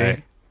exactly money.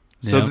 right.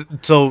 So, Yep.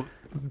 so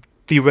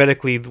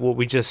theoretically, what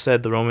we just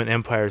said, the Roman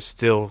Empire is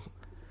still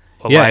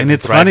alive. Yeah, and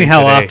it's funny thriving how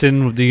today.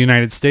 often the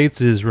United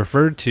States is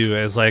referred to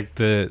as like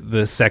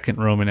the second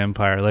Roman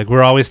Empire. Like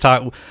we're always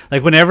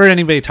like whenever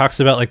anybody talks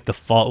about like the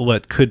fall,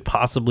 what could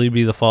possibly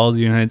be the fall of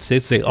the United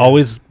States, they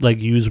always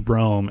like use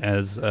Rome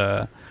as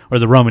or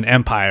the Roman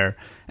Empire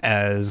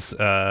as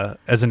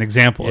an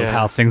example of Yeah.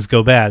 how things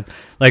go bad.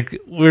 Like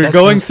we're That's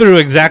going not- through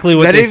exactly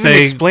what that they even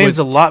say. explains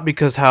a lot,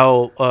 because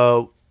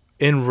how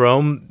in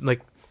Rome,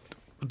 like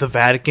the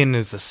Vatican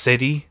is a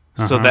city,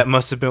 so Uh-huh. that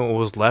must have been what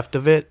was left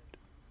of it,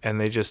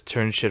 and they just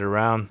turned shit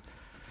around.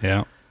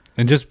 Yeah,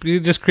 and just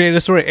create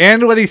a story.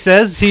 And what he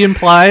says, he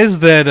implies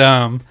that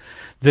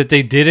that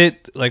they did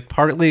it like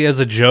partly as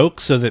a joke,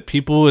 so that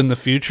people in the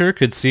future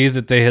could see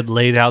that they had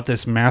laid out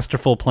this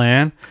masterful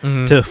plan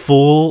to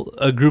fool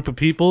a group of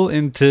people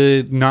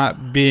into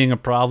not being a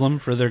problem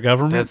for their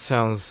government. That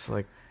sounds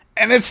like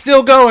And it's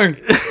still going.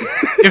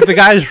 If the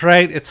guy's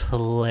right, it's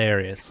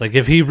hilarious. Like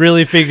if he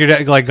really figured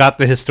out, like got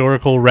the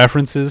historical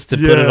references to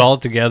put it all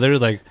together.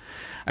 Like,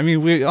 I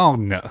mean, we all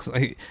know.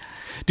 Like,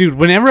 dude,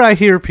 whenever I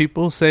hear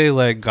people say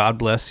like "God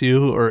bless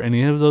you" or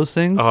any of those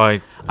things,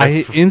 I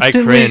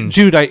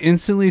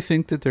instantly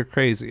think that they're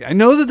crazy. I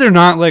know that they're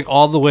not like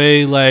all the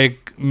way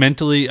like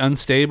mentally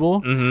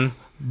unstable,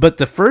 but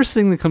the first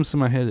thing that comes to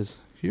my head is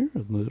you're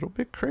a little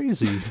bit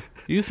crazy.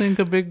 You think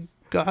a big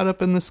God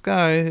up in the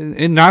sky,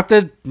 and not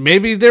that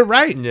maybe they're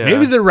right. Yeah.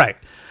 Maybe they're right,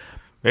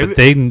 Maybe-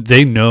 but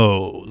they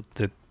know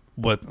that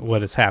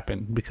what has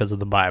happened because of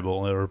the Bible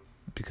or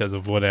because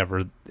of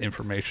whatever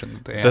information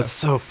that they have. That's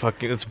so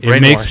fucking. It's It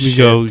makes brainwashed me shit,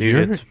 go,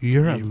 dude.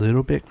 you're a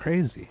little bit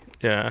crazy.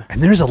 Yeah.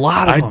 And there's a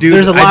lot of them. do.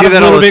 There's a I lot do of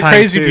that all little the bit time,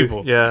 crazy too.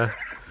 people. Yeah.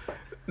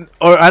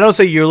 Or I don't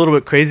say you're a little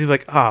bit crazy,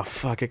 like, oh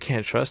fuck, I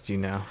can't trust you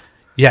now.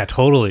 Yeah,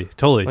 totally.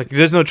 Like,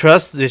 there's no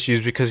trust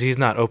issues because he's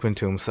not open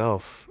to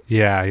himself.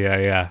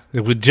 Yeah.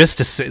 It would just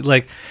to say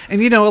like,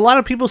 and you know, a lot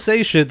of people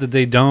say shit that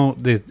they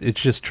don't.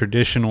 It's just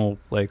traditional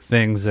like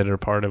things that are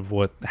part of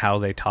how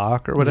they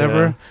talk or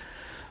whatever. Yeah.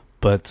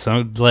 But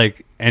some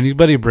like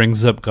anybody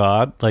brings up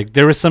God. Like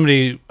there was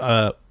somebody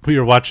we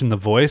were watching The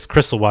Voice.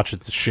 Crystal watches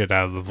the shit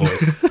out of The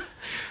Voice.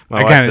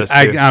 My wife does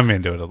too. I'm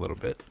into it a little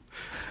bit.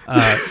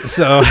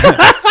 So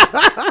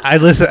I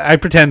listen. I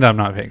pretend I'm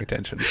not paying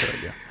attention. But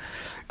I do.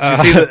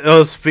 Did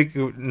you see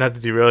speaking, not to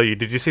derail you,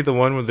 did you see the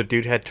one where the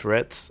dude had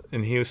Tourette's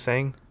and he was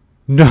saying?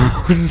 No,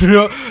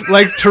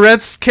 like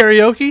Tourette's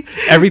karaoke.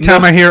 Every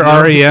time I hear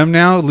REM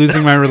now,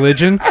 Losing My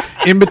Religion,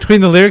 in between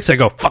the lyrics, I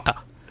go fucker,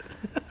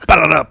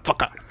 ba-da-da,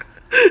 fucker.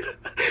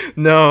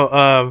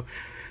 No,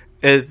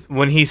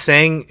 when he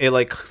sang, it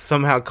like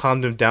somehow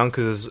calmed him down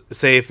because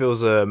say if it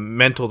was a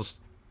mental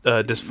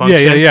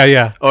dysfunction,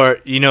 Yeah. or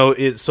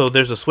so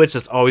there's a switch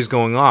that's always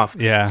going off.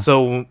 Yeah.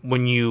 So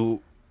when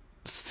you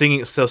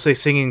singing, so say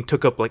singing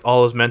took up like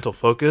all his mental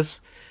focus,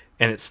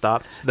 and it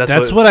stopped.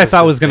 That's what I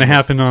thought was going to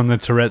happen on the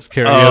Tourette's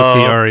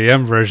karaoke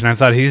REM version. I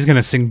thought he's going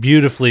to sing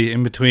beautifully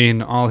in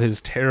between all his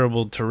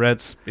terrible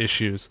Tourette's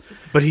issues.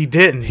 But he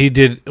didn't. He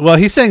did well.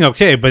 He sang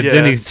okay, but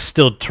then Yeah. he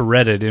still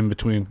Touretted in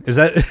between. Is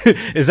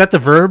that the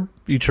verb?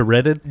 You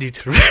Touretted?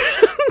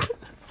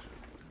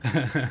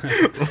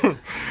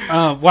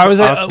 Why was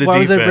Off the Why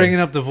was deep I end. bringing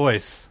up The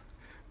Voice?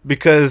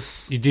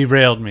 Because You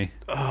derailed me.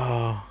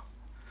 oh.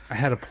 I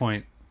had a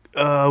point.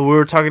 We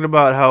were talking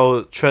about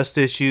how trust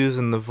issues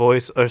and The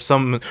Voice, or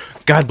some,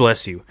 God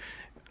bless you,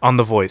 on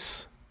The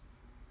Voice.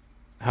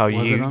 How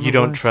Was it on you The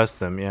don't Voice? trust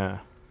them, yeah.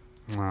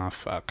 Oh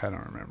fuck! I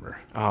don't remember.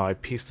 Oh, I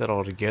pieced that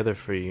all together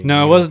for you.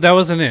 No, that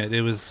wasn't it.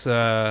 It was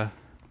I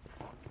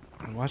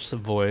watched The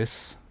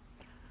Voice,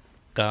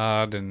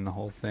 God, and the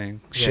whole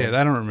thing. Yeah. Shit,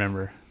 I don't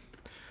remember.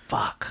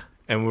 Fuck.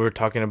 And we were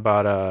talking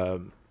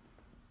about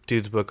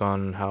dude's book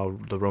on how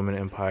the Roman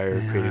Empire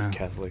Yeah. created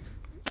Catholic.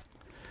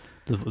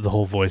 The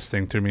whole Voice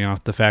thing threw me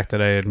off. The fact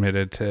that I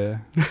admitted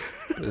to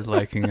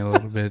liking it a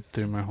little bit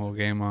threw my whole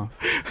game off.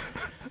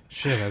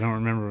 Shit, I don't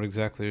remember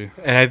exactly.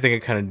 And I think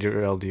it kind of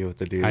derailed you with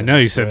the dude. I know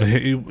you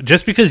said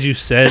just because you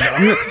said.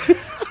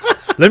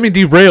 Let me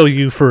derail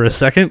you for a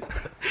second.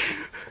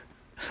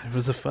 There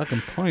was a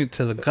fucking point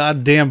to the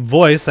goddamn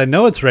Voice. I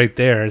know it's right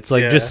there. It's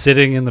like Yeah. just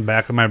sitting in the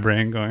back of my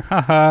brain, going,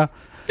 "Ha."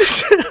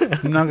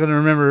 I'm not gonna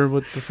remember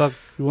what the fuck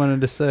you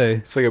wanted to say.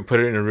 It's like I put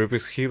it in a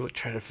Rubik's Cube. Like,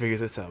 try to figure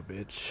this out,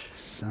 bitch.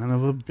 Son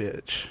of a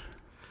bitch.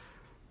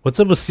 What's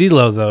up with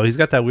CeeLo though? He's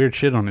got that weird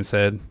shit on his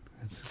head.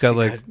 It's got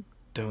like I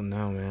don't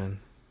know, man.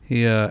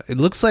 it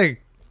looks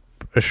like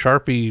a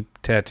Sharpie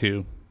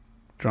tattoo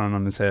drawn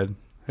on his head.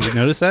 Have you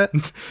noticed that?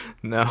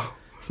 No.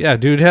 Yeah,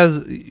 dude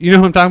has. You know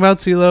who I'm talking about?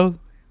 CeeLo,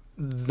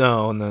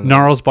 No.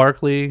 Gnarls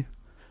Barkley.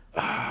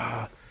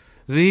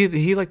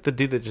 He like the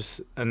dude that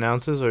just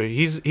announces, or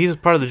he's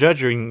part of the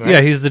judging, right?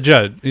 Yeah, he's the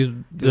judge. He's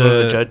He's one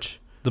of the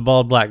judge. the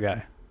bald black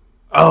guy.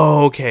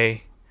 Oh,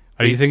 okay.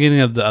 Are you thinking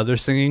of the other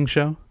singing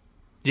show?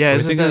 Yeah, Are we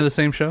isn't thinking of that the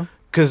same show?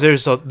 because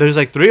there's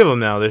like 3 of them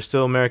now. There's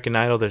still American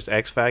Idol. There's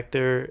X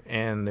Factor,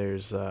 and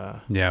there's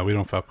Yeah, we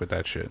don't fuck with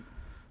that shit.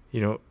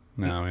 you know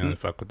No, we only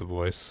fuck with The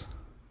Voice.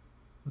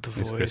 The At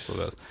least Voice. Crystal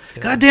does.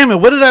 Yeah. God damn it!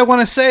 What did I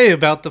want to say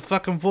about the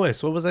fucking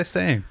Voice? What was I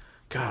saying?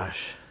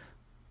 Gosh,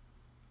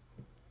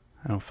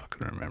 I don't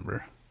fucking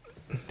remember.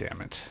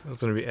 Damn it.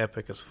 that's gonna be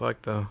epic as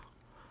fuck though.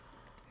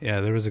 Yeah,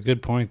 there was a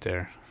good point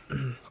there.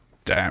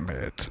 Damn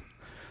it.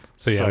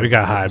 So yeah, Sorry, we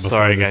got high before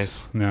sorry,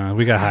 this. No,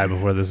 we got high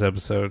before this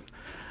episode.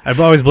 I've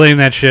always blamed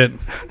that shit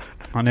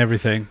on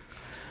everything.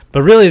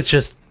 But really it's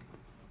just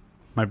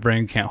my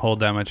brain can't hold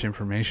that much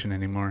information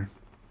anymore.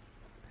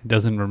 It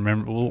doesn't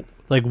remember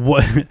like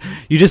what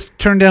you just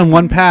turn down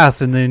one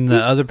path and then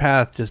the other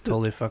path just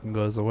totally fucking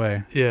goes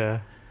away.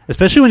 Yeah,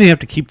 Especially when you have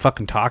to keep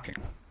fucking talking.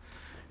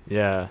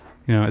 yeah,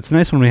 You know, it's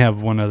nice when we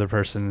have one other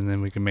person and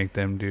then we can make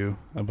them do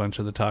a bunch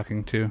of the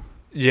talking too.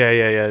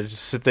 yeah.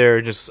 Just sit there,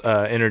 and just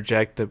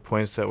interject the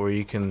points that where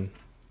you kind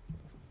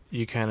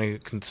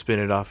of can spin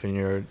it off in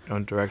your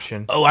own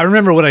direction. Oh, I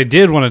remember what I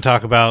did want to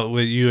talk about.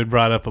 When you had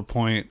brought up a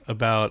point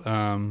about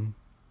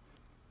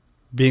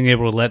being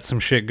able to let some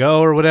shit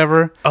go or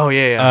whatever. Oh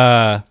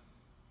yeah.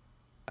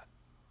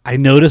 I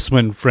notice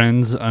when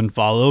friends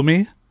unfollow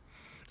me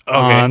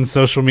on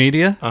social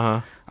media.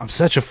 I'm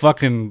such a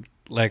fucking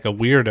like a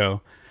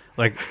weirdo.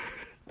 Like,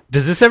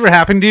 does this ever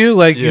happen to you?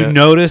 Like, Yeah. you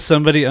notice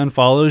somebody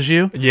unfollows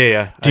you.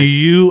 Yeah. Do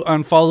you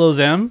unfollow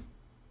them?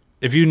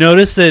 If you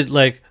notice that,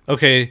 like,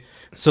 okay,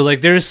 so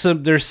like there's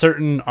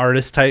certain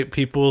artist type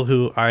people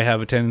who I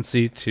have a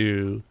tendency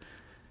to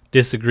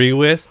disagree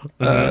with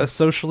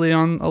socially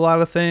on a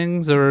lot of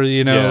things, or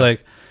you know, Yeah.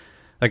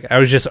 like I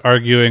was just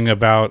arguing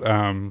about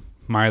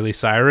Miley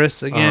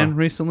Cyrus again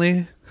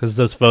recently because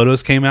those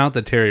photos came out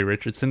that Terry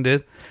Richardson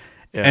did.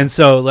 Yeah. And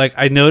so, like,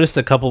 I've noticed,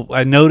 and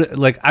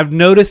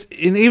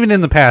even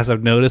in the past,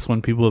 I've noticed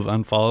when people have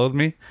unfollowed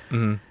me,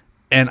 and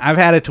I've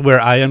had it to where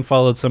I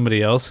unfollowed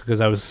somebody else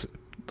because I was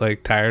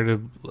like tired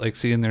of like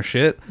seeing their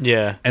shit,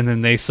 Yeah. and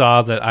then they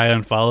saw that I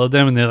unfollowed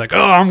them, and they're like,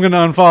 "Oh, I'm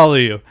gonna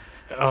unfollow you."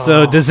 Oh.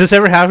 So, does this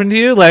ever happen to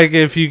you? Like,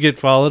 if you get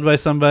followed by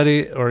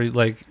somebody, or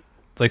like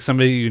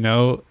somebody you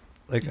know,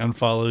 like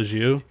unfollows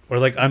you, or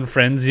like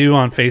unfriends you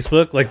on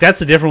Facebook, like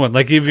that's a different one.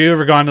 Like, have you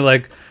ever gone to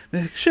like,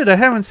 shit, I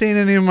haven't seen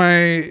any of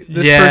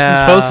this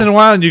person's posts in a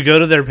while, and you go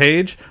to their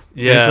page,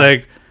 and Yeah. it's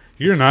like,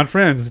 you're not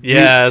friends.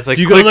 Yeah, it's like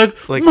you click- go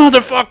like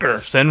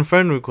motherfucker. Send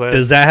friend request.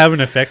 Does that have an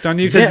effect on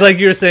you? Because Yeah. like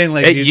you were saying,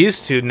 like It you,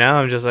 used to. Now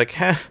I'm just like,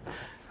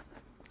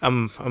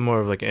 I'm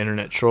more of like an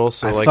internet troll.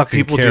 So I like fucking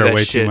people do care that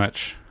way shit. too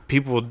much.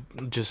 People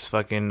just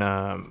fucking.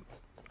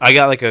 I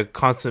got like a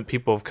constant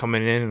people of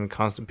coming in and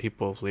constant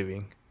people of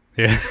leaving.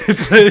 Yeah,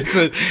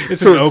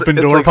 it's an open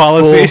door like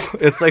policy.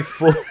 It's like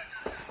full.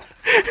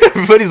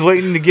 Everybody's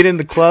waiting to get in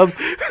the club.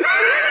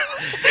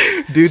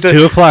 Dude, It's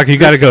 2:00. You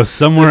got to go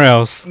somewhere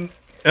else.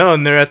 oh,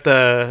 and they're at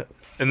the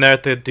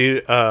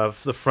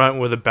the front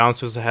where the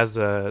bouncers has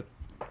the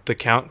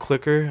count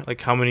clicker,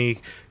 like how many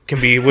can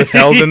be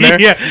withheld in there.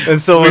 Yeah,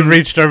 and so we've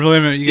reached our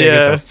limit. You gotta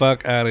Yeah. get the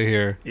fuck out of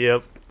here.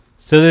 Yep.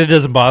 So that it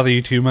doesn't bother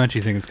you too much.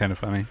 You think it's kind of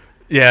funny.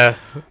 Yeah.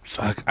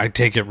 Fuck, I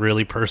take it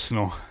really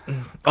personal.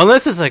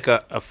 Unless it's like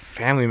a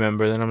family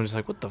member, then I'm just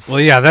like, what the fuck? Well,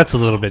 yeah, that's a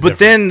little bit. But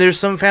then there's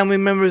some family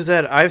members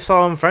that I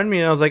saw unfriend me,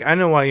 and I was like, I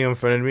know why you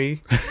unfriended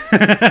me.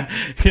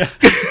 yeah,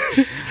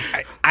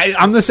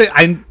 I'm the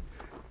same.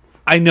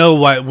 I know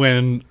why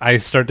when I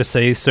start to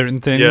say certain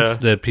things Yeah.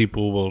 that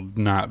people will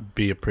not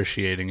be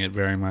appreciating it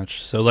very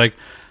much. So like,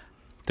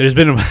 there's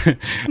been a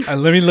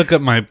let me look up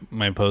my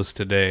post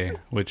today,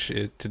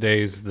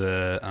 today's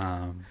the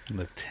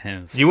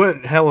 10th. You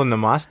went hella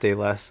namaste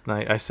last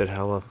night. I said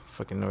hella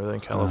fucking Northern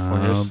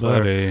California. Oh, slur.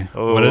 buddy.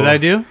 Oh. What did I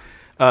do?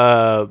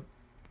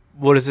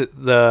 What is it?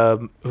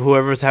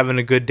 Whoever's having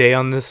a good day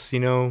on this, you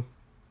know.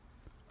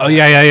 Oh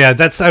yeah.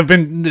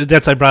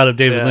 I brought up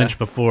David Yeah. Lynch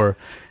before,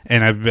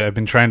 and I've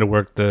been trying to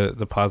work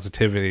the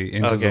positivity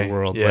into Okay, the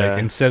world. yeah. Like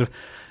instead of,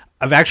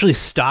 I've actually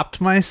stopped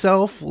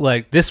myself.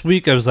 Like this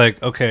week, I was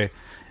like, okay,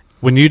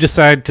 when you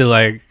decide to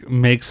like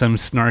make some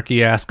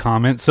snarky ass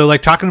comment, so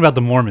like talking about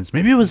the Mormons,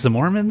 maybe it was the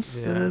Mormons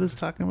that I was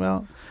talking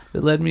about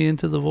that led me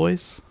into the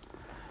voice.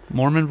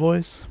 Mormon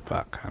voice?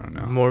 Fuck, I don't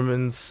know.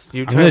 Mormons.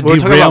 I'm gonna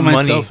derail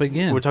myself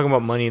again. We're talking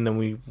about money, and then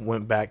we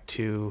went back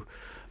to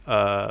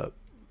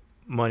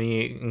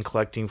money and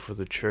collecting for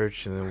the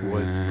church, and then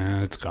what?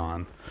 It's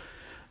gone.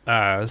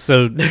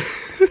 So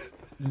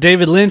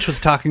David Lynch was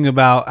talking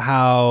about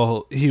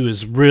how he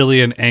was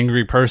really an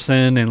angry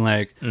person, and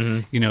like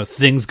you know,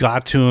 things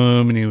got to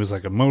him, and he was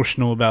like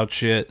emotional about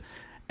shit,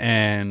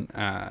 and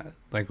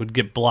like would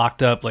get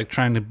blocked up like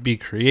trying to be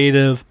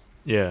creative.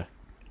 Yeah.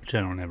 Which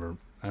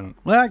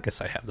well, I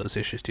guess I have those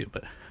issues too,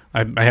 but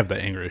I have the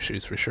anger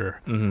issues for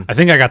sure. I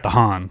think I got the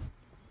Han.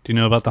 Do you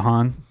know about the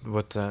Han?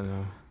 What's that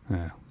now?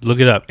 Yeah. Look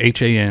it up,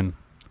 HAN.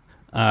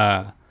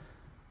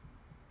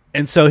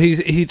 And so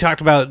he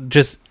talked about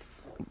just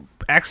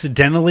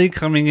accidentally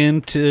coming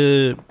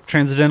into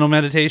transcendental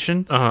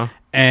meditation, Uh huh.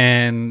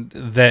 and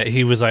that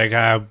he was like,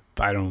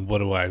 what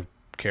do I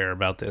care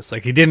about this.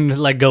 Like, he didn't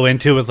like go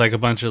into it with like a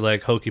bunch of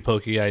like hokey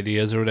pokey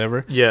ideas or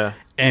whatever. Yeah.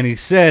 And he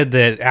said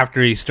that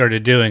after he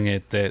started doing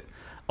it, that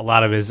a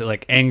lot of his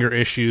like anger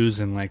issues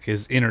and like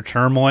his inner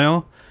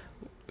turmoil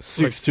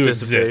ceased to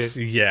exist.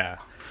 Yeah.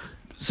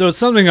 So it's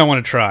something I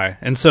want to try.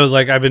 And so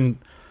like I've been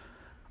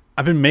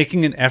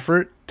making an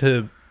effort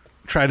to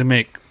try to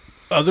make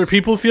other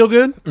people feel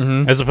good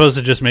as opposed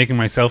to just making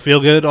myself feel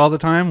good all the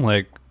time.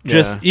 Like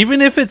just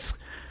even if it's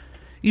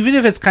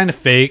kind of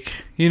fake,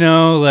 you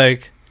know,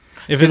 like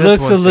if it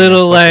looks a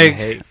little like I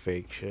hate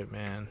fake shit,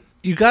 man.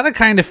 You got to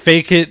kind of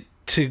fake it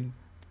to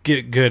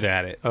get good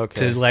at it.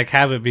 Okay. To like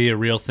have it be a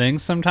real thing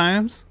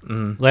sometimes.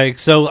 Like,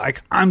 so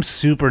like I'm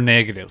super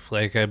negative.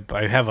 Like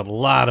I have a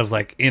lot of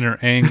like inner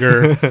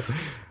anger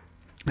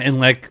and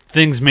like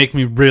things make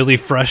me really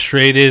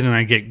frustrated and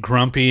I get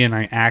grumpy and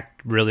I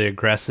act really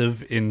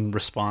aggressive in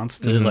response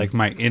to like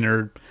my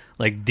inner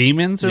like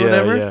demons or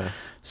whatever. Yeah.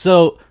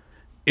 So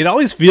it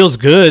always feels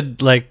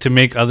good, like, to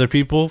make other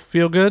people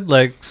feel good.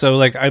 Like, so,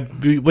 like,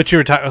 what you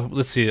were talking...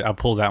 Let's see, I'll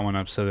pull that one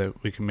up so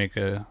that we can make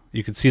a...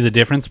 You can see the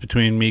difference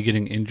between me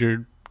getting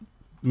injured,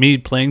 me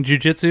playing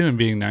jiu-jitsu and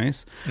being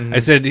nice. I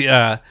said,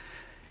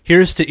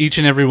 here's to each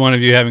and every one of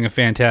you having a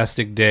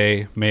fantastic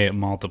day. May it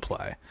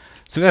multiply.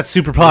 So that's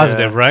super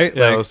positive, right?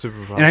 Yeah, like, that was super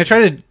positive. And I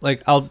try to,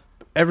 like,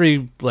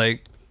 every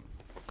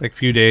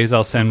few days,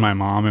 I'll send my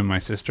mom and my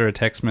sister a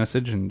text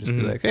message and just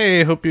be like,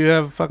 hey, hope you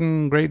have a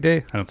fucking great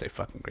day. I don't say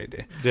fucking great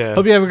day. Yeah.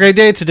 Hope you have a great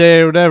day today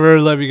or whatever.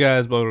 Love you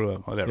guys, blah, blah, blah,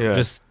 whatever. Yeah.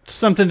 Just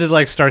something to,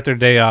 like, start their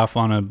day off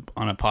on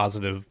a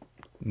positive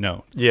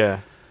note.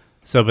 Yeah.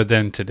 So, but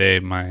then today,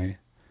 my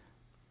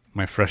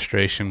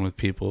frustration with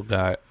people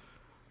got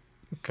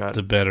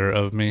the better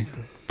of me.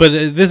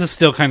 But this is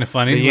still kind of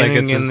funny. The like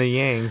yin it's and the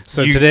yang.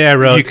 So today I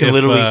wrote... You can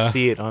literally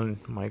see it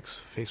on Mike's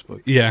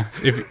Facebook. Yeah.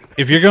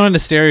 If you're going to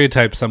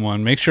stereotype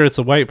someone, make sure it's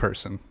a white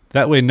person.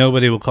 That way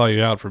nobody will call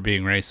you out for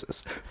being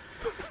racist.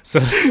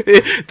 So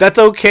that's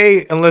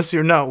okay unless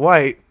you're not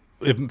white.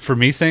 For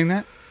me saying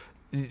that?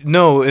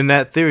 No, in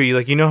that theory,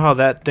 like, you know how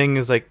that thing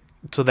is like,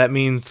 so that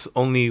means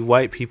only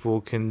white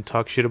people can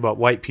talk shit about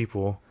white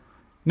people.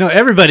 No,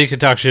 everybody can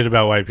talk shit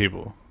about white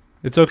people.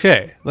 It's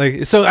okay.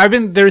 Like, so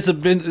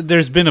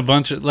there's been a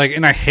bunch of like,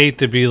 and I hate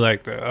to be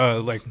like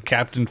like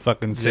Captain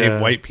fucking Save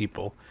White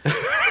People.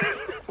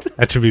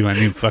 That should be my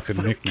new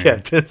fucking nickname.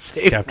 Captain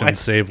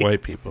Save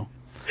White People.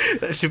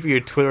 That should be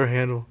your Twitter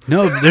handle.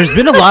 No, there's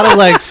been a lot of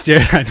like should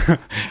make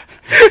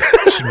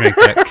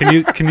that.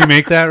 Can you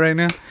make that right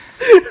now?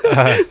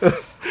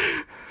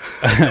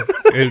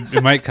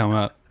 It might come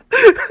up.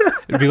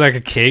 It'd be like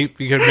a cape.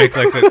 You could make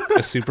like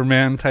a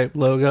Superman type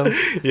logo.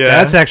 Yeah,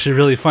 that's actually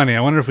really funny. I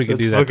wonder if we could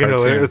do that.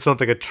 It sounds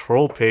like a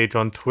troll page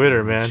on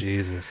Twitter, man.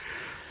 Jesus.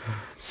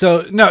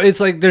 So no, it's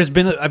like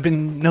I've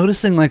been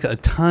noticing like a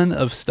ton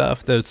of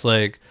stuff that's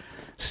like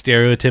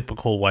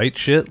stereotypical white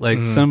shit.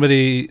 Like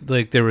somebody,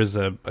 like there was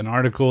an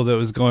article that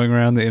was going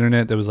around the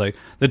internet that was like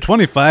the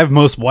 25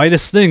 most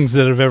whitest things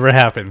that have ever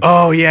happened.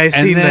 Oh yeah, I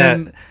seen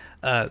that.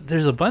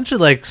 There's a bunch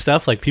of like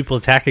stuff like people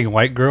attacking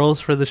white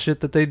girls for the shit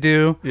that they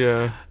do.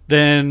 Yeah.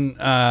 Then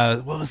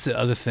what was the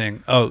other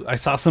thing? Oh, I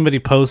saw somebody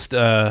post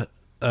like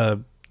a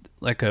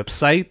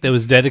site that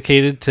was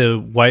dedicated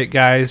to white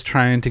guys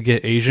trying to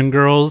get Asian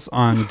girls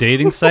on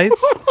dating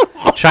sites.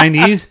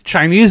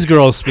 Chinese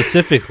girls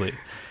specifically.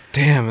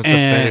 Damn, it's a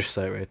fetish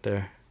site right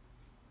there.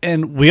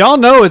 And we all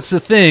know it's a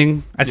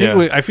thing. I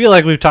think I feel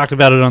like we've talked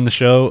about it on the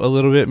show a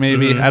little bit.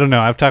 Maybe I don't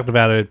know. I've talked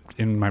about it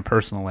in my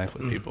personal life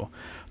with people,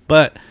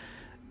 but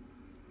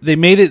they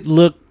made it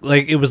look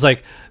like it was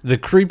like the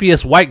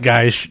creepiest white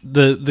guys,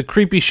 the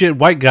creepy shit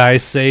white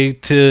guys say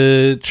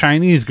to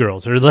Chinese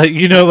girls, or like,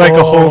 you know, like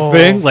a whole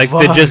thing, like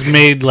that just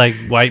made like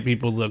white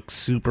people look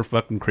super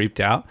fucking creeped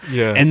out.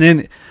 Yeah, and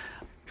then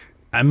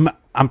I'm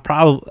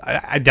probably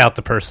I doubt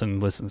the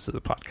person listens to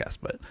the podcast,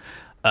 but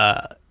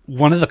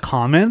one of the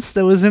comments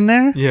that was in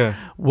there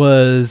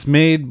was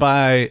made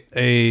by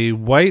a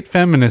white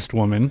feminist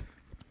woman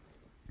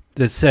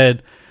that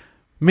said,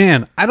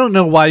 man, I don't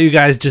know why you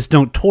guys just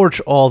don't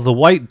torch all the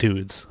white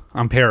dudes.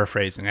 I'm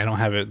paraphrasing. I don't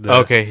have it.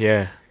 Okay,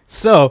 yeah.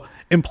 So,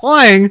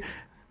 implying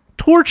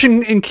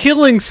torching and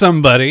killing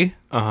somebody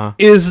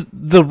is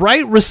the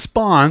right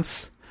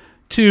response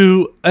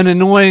to an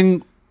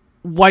annoying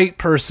white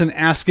person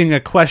asking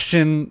a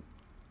question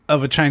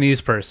of a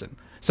Chinese person.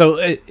 So,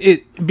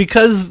 it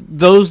because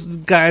those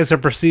guys are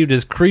perceived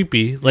as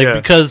creepy, like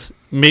because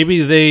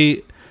maybe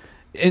they...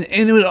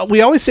 And we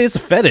always say it's a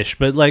fetish,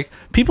 but like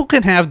people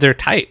can have their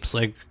types.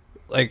 Like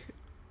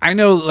I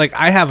know, like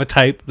I have a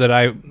type that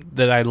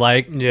I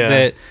like. Yeah.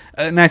 That,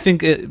 and I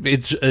think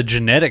it's a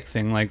genetic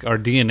thing. Like our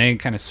DNA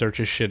kind of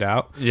searches shit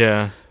out.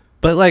 Yeah.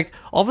 But like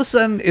all of a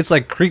sudden, it's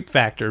like creep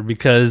factor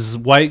because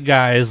white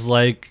guys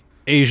like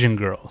Asian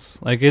girls.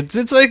 Like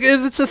it's like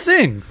it's a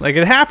thing. Like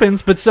it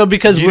happens, but so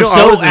because we're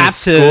so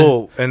apt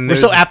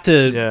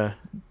to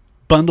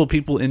bundle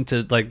people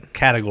into like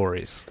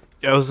categories.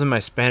 I was in my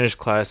Spanish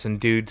class, and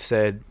dude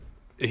said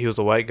he was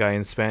a white guy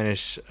in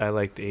Spanish. I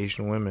like the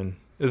Asian women,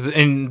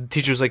 and the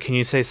teacher was like, "Can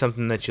you say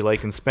something that you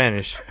like in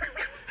Spanish?"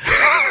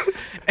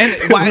 And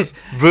why?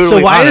 Brutally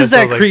So why honest, is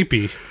that I was like,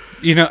 creepy?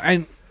 You know,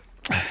 and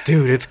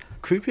dude, it's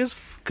creepy as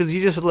because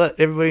you just let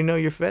everybody know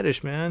your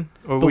fetish, man.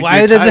 Or but with why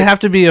your does it type. have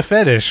to be a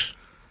fetish?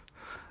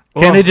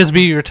 Well, Can it just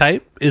be your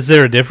type? Is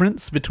there a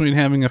difference between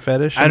having a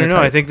fetish? I and don't a know.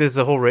 I type? think there's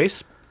a whole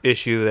race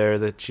issue there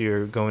that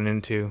you're going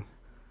into.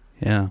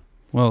 Yeah.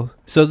 Well,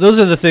 so those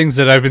are the things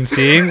that I've been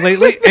seeing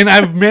lately, and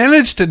I've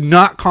managed to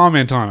not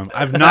comment on them.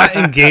 I've not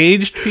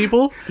engaged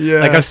people. Yeah.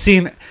 Like, I've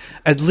seen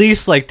at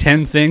least,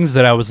 10 things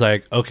that I was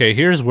like, okay,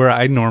 here's where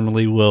I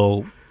normally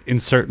will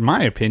insert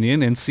my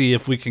opinion and see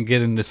if we can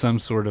get into some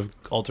sort of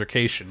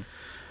altercation.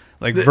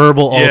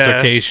 Verbal yeah.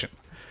 altercation.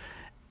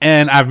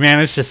 And I've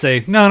managed to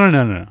say,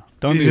 no.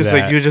 Don't do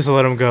that. You just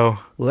let them go.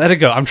 Let it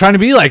go. I'm trying to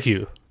be like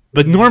you.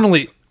 But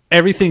normally,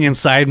 everything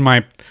inside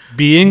my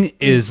being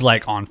is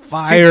on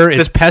fire.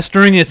 It's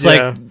pestering. It's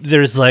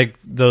there's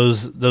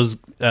those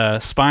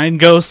spine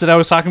ghosts that I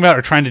was talking about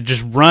are trying to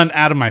just run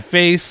out of my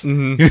face.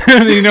 Mm-hmm.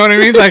 You know what I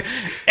mean?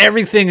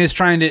 Everything is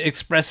trying to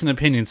express an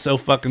opinion so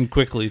fucking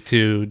quickly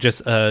to just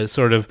a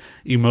sort of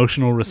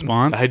emotional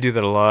response. I do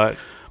that a lot.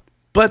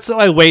 But so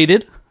I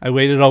waited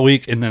all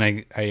week, and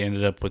then I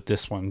ended up with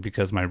this one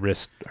because my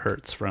wrist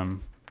hurts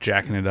from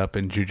jacking it up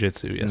in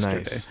jiu-jitsu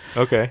yesterday. Nice.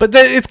 Okay. But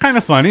it's kind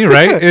of funny,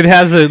 right? It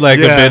has a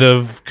bit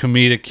of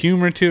comedic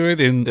humor to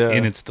it in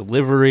its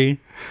delivery.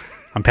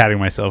 I'm patting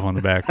myself on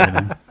the back right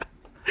now.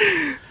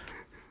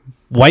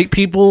 White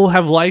people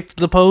have liked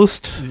the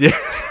post. Yeah.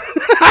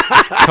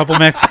 A couple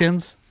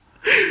Mexicans.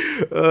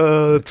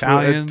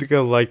 Italian. I think I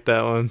like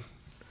that one.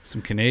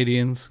 Some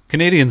Canadians.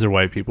 Canadians are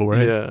white people,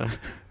 right? Yeah.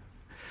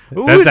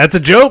 That's a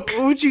joke.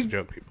 What would you? It's a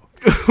joke, people.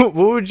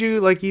 What would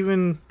you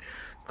even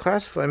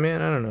classify?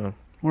 Man, I don't know.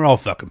 We're all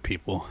fucking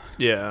people.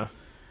 Yeah.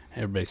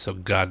 Everybody's so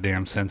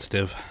goddamn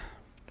sensitive.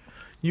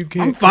 You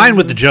can't. I'm fine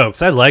with the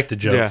jokes. I like the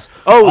jokes.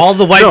 Yeah. Oh, all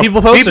the white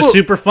people posts are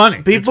super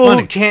funny. People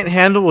who can't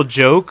handle a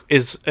joke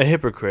is a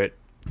hypocrite.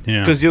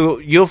 Yeah. Because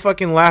you'll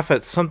fucking laugh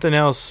at something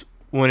else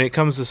when it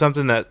comes to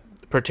something that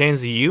pertains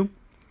to you.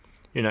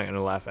 You're not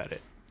gonna laugh at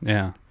it.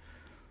 Yeah.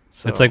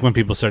 So. It's like when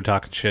people start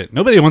talking shit.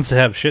 Nobody wants to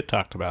have shit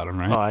talked about them,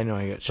 right? Oh, I know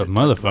I got shit but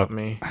motherfucker, about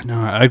me. I know.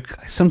 I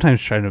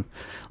sometimes try to,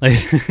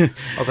 I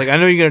was like, I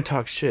know you're gonna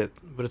talk shit,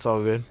 but it's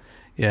all good.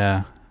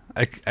 Yeah.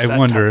 I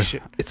wonder.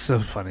 Shit. It's so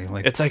funny.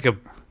 It's like a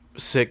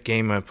sick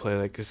game I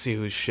play. To see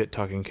who's shit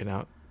talking can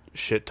out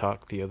shit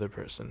talk the other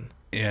person.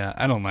 Yeah,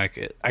 I don't like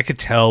it. I could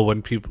tell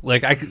when people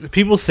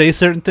people say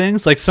certain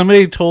things.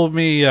 Somebody told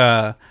me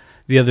the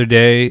other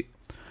day,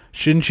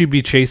 shouldn't you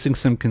be chasing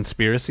some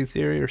conspiracy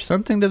theory or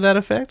something to that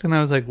effect? And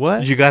I was like,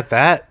 what? You got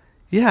that?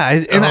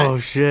 Yeah.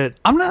 Shit.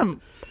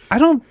 I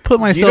don't put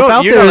myself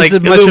out there as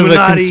much Illuminati, of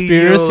a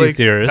conspiracy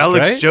theorist,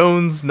 Alex right?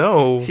 Jones,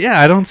 no.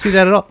 Yeah, I don't see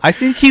that at all. I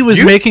think he was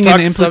making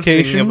an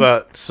implication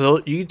about.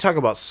 So you talk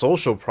about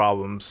social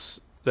problems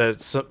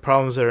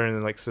problems that are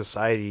in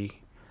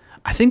society.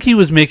 I think he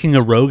was making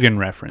a Rogan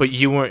reference. But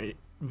you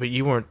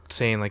weren't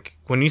saying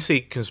when you say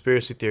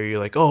conspiracy theory, you're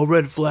like, oh,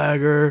 red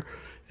flagger,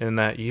 and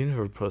that you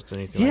never posted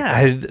anything.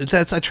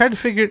 I tried to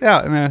figure it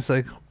out, and I was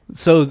like,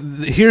 so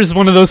here's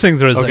one of those things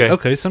where I was like,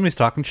 okay, somebody's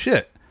talking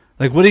shit.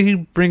 What are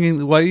you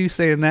bringing? Why are you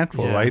saying that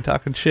for? Yeah. Why are you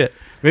talking shit?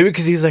 Maybe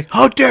because he's like,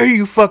 how dare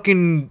you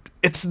fucking?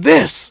 It's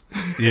this.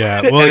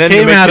 Yeah, well, it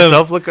came out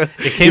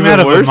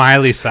of a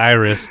Miley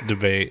Cyrus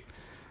debate,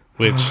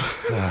 which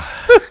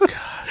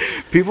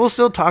people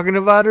still talking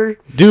about her,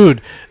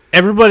 dude.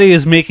 Everybody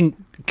is making.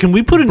 Can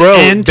we put an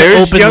end to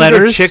there's open younger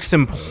letters? chicks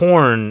in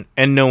porn,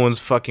 and no one's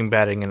fucking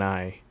batting an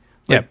eye.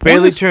 Yeah,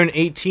 barely turned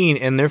 18,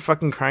 and they're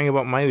fucking crying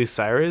about Miley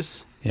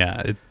Cyrus.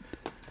 Yeah,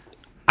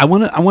 I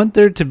want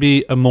there to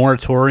be a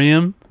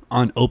moratorium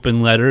on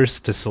open letters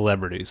to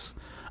celebrities.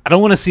 I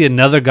don't want to see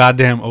another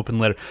goddamn open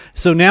letter.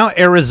 So now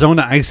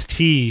Arizona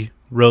Ice-T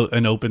wrote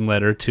an open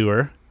letter to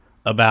her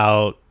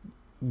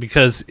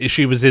because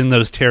she was in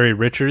those Terry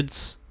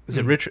Richards. Is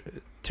it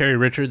Terry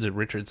Richards or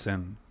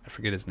Richardson? I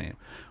forget his name.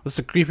 What's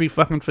the creepy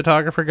fucking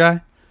photographer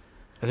guy?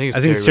 I think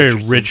it's Terry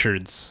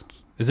Richards.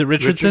 Is it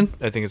Richardson?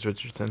 I think it's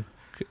Richardson.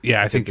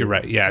 Yeah, I think you're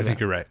right. Yeah, I think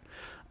you're right.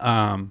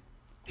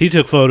 He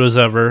took photos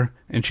of her,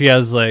 and she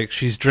has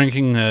she's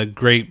drinking a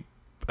grape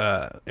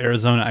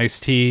Arizona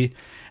iced tea,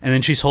 and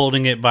then she's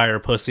holding it by her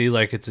pussy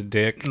like it's a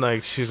dick.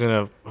 She's in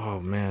a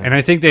man. And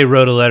I think they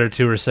wrote a letter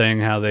to her saying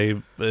how they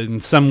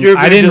You're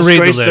I didn't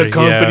read the letter. The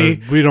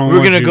company. Yeah,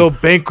 we're gonna go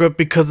bankrupt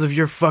because of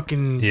your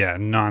fucking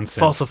nonsense,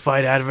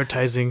 falsified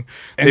advertising.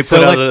 And they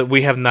put out that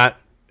we have not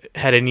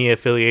had any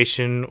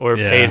affiliation or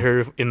paid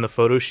her in the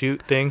photo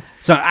shoot thing.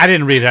 So I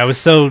didn't read it. I was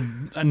so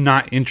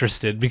not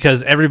interested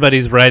because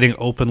everybody's writing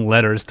open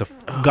letters to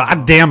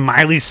goddamn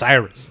Miley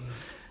Cyrus.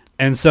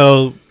 And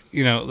so,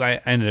 I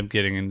ended up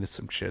getting into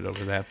some shit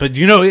over that. But,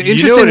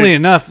 interestingly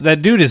enough,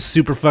 that dude is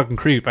super fucking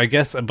creep. I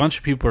guess a bunch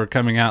of people are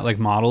coming out,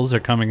 models are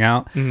coming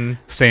out,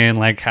 saying,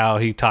 how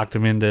he talked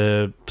him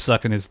into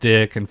sucking his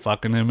dick and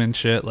fucking him and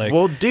shit,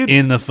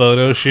 in the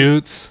photo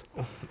shoots.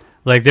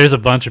 There's a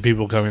bunch of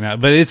people coming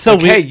out, but it's so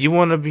weird. Hey, you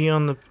want to be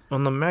on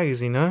the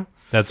magazine, huh?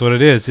 That's what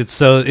it is.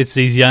 It's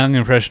these young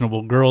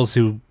impressionable girls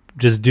who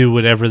just do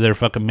whatever their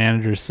fucking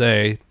managers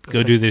say.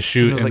 Go do this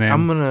shoot, and like, then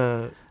I'm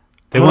gonna.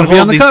 They want to be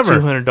on the cover.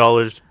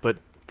 $200, but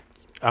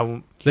I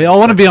won't. They all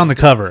want to be on the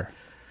cover.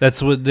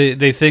 That's what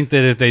they think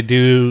that if they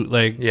do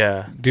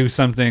do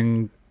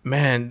something.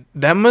 Man,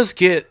 that must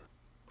get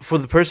for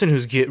the person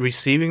who's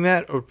receiving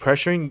that or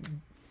pressuring.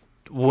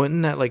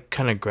 Wouldn't that like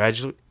kind of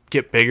gradually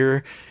get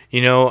bigger?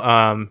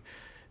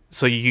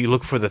 So you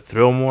look for the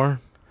thrill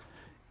more.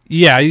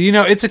 Yeah,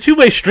 it's a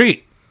two-way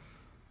street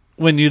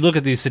when you look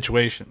at these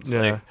situations. Yeah.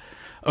 Like,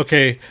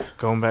 okay,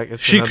 going back,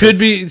 she could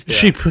be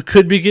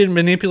getting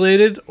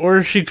manipulated,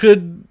 or she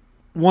could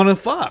want to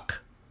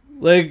fuck.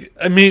 Like,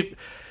 I mean,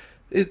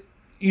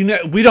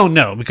 we don't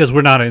know because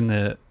we're not in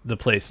the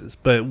places.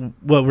 But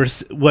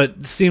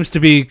what seems to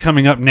be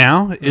coming up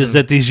now is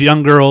that these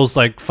young girls,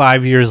 like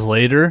 5 years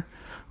later,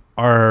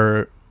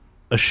 are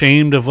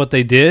ashamed of what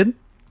they did,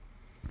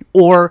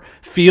 or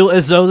feel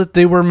as though that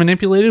they were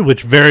manipulated,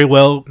 which very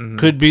well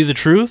could be the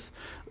truth.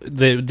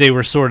 They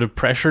were sort of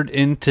pressured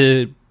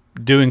into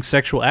doing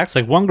sexual acts.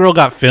 Like one girl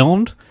got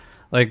filmed,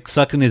 like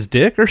sucking his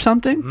dick or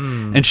something,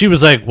 and she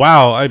was like,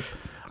 "Wow,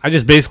 I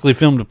just basically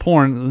filmed a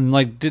porn," and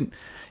like didn't.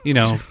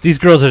 These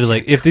girls are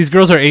like, if these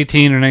girls are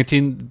 18 or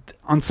 19,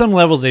 on some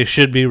level they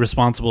should be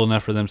responsible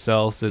enough for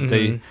themselves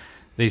that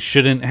they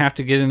shouldn't have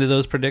to get into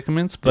those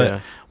predicaments.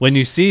 But when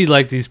you see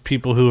like these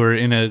people who are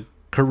in a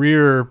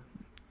career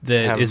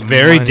that is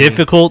very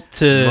difficult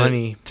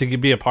to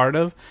be a part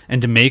of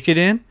and to make it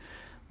in,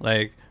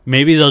 like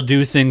maybe they'll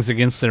do things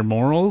against their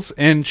morals.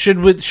 And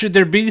there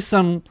should be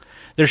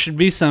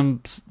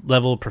some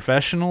level of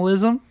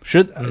professionalism.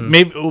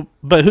 Maybe,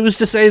 but who's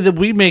to say that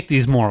we make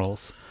these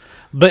morals?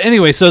 But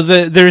anyway, so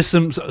there's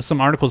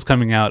some articles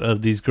coming out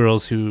of these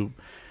girls who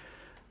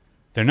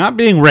they're not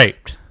being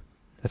raped.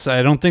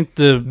 I don't think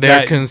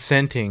they're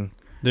consenting.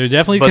 They're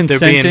definitely but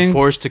consenting. They're being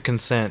forced to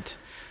consent.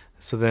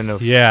 So then,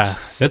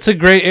 that's a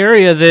gray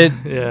area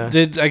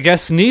that I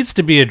guess needs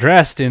to be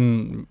addressed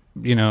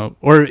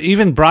or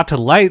even brought to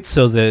light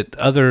so that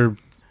other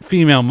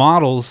female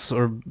models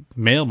or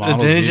male models.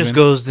 And then it just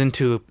goes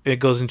into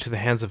the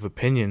hands of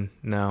opinion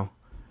now.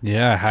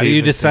 Yeah, how do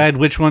you decide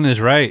which one is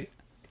right?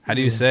 How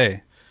do you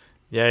say?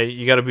 Yeah,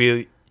 you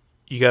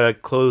gotta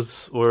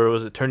close, or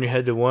was it turn your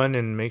head to one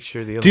and make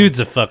sure the other dude's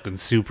a fucking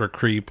super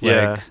creep,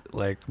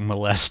 like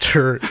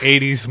molester,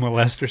 80s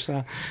molester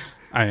style.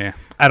 I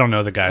don't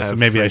know the guy, so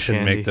maybe I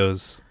shouldn't make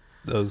those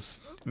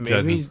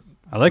judgments.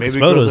 I like his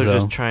photos, girls are though.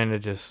 Just trying to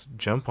just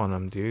jump on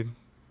him, dude.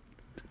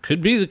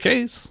 Could be the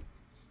case.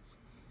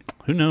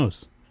 Who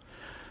knows?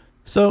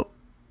 So,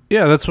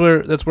 yeah, that's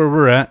where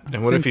we're at.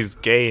 And what if he's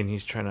gay and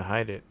he's trying to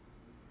hide it?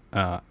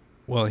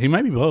 Well, he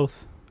might be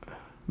both.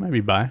 Might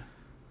be bi.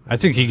 I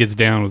think he gets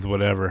down with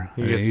whatever.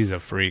 He's a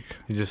freak.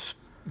 He just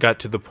got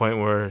to the point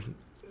where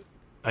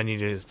I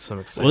needed some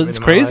excitement. Well, it's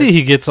crazy.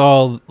 He gets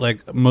all like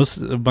a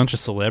bunch of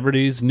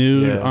celebrities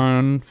nude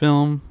on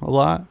film a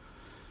lot.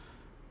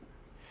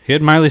 He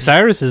had Miley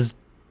Cyrus's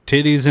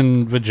titties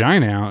and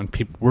vagina out, and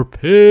people were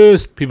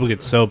pissed. People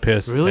get so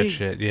pissed at that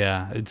shit.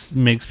 Yeah, it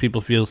makes people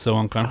feel so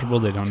uncomfortable.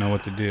 They don't know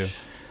what to do,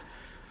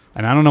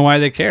 and I don't know why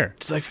they care.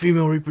 It's like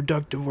female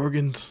reproductive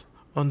organs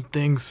on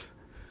things.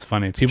 It's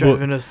funny. People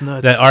driving us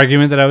nuts. That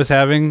argument that I was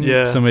having.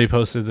 Yeah. Somebody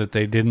posted that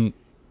they didn't.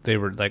 They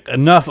were like,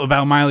 enough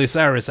about Miley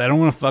Cyrus. I don't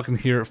want to fucking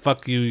hear it.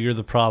 Fuck you. You're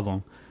the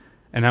problem.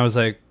 And I was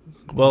like,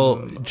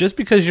 well, just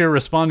because you're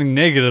responding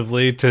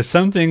negatively to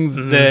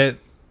something that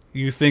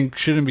you think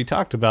shouldn't be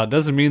talked about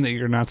doesn't mean that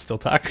you're not still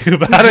talking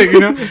about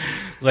it,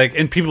 Like,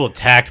 and people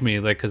attacked me,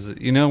 like, because,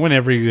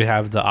 whenever you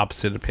have the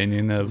opposite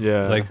opinion of,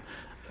 like,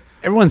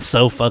 everyone's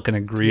so fucking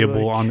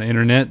agreeable on the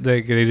internet.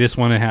 They just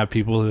want to have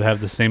people who have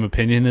the same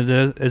opinion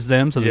as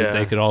them so that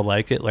they could all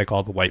like it, like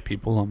all the white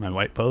people on my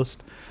white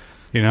post,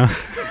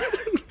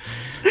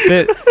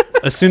 That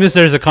as soon as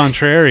there's a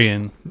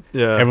contrarian,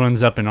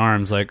 everyone's up in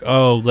arms, like,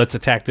 oh, let's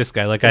attack this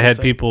guy. Like, I had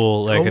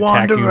people, like,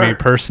 attacking me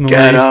personally.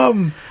 Get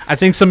him! I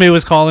think somebody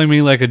was calling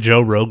me, like, a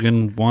Joe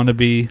Rogan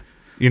wannabe,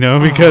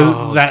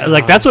 because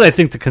that's what I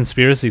think the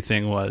conspiracy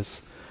thing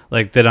was.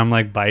 Like, that I'm,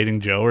 like,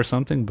 biting Joe or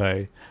something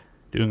by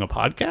doing a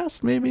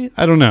podcast, maybe?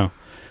 I don't know.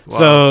 Wow.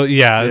 So,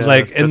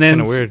 like, and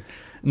then weird.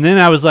 And then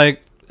I was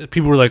like,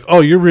 people were like,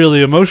 oh, you're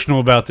really emotional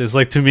about this.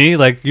 Like, to me,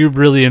 like, you're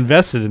really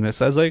invested in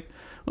this. I was like,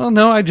 well,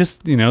 no, I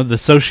just, the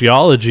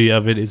sociology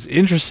of it is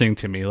interesting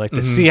to me. Like,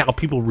 to see how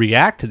people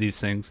react to these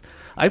things,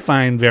 I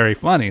find very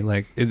funny,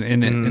 like,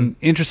 and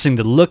interesting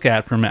to look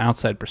at from an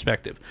outside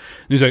perspective.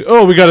 And he's like,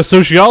 oh, we got a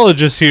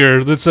sociologist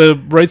here. Let's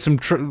write some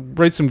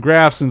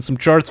graphs and some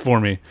charts for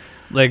me.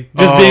 Like,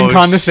 just being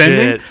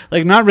condescending. Shit.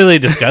 Like, not really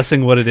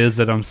discussing what it is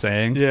that I'm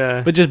saying.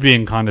 Yeah. But just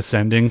being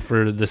condescending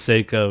for the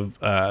sake of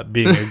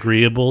being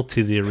agreeable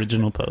to the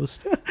original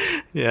post.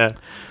 Yeah.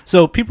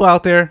 So, people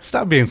out there,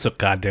 stop being so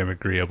goddamn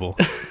agreeable.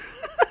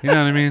 You know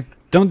what I mean?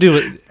 Don't do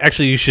it.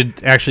 Actually, you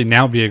should actually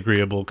now be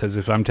agreeable, because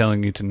if I'm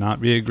telling you to not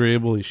be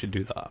agreeable, you should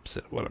do the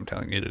opposite of what I'm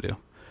telling you to do.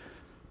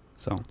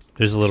 So,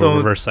 there's a little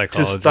reverse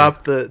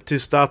psychology. To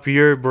stop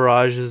your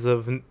barrages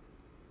of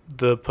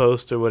the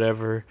post or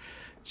whatever,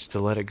 just to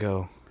let it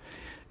go.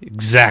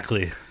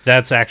 Exactly.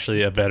 That's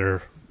actually a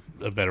better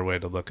a better way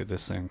to look at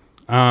this thing.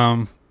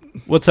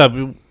 What's up?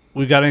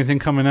 We got anything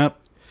coming up?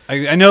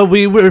 I know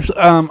we were.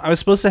 I was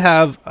supposed to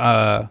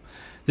have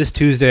this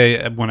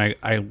Tuesday when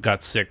I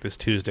got sick this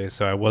Tuesday,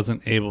 so I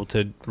wasn't able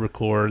to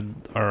record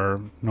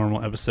our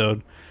normal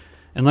episode.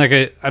 And like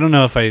I don't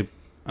know if I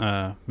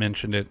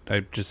mentioned it.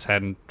 I just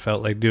hadn't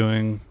felt like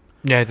doing.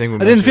 Yeah, I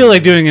think I didn't feel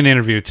like doing an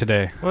interview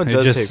today. Well, it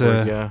does just, take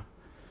work, yeah.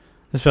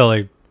 Just felt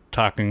like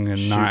talking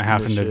and not Shooting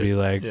having the to be shit.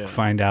 like Yeah.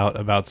 find out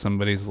about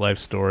somebody's life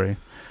story.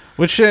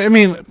 Which I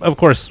mean, of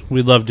course,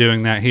 we love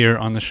doing that here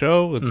on the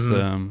show. It's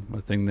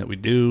a thing that we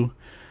do,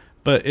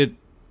 but it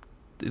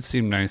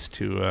seemed nice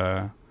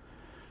to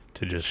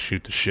just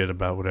shoot the shit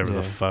about whatever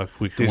the fuck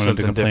we Do wanted to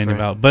something complain different.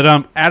 about.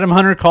 But Adam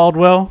Hunter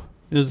Caldwell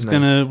is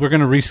No. we're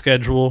gonna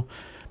reschedule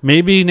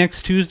maybe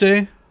next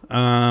Tuesday.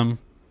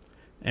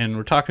 And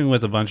we're talking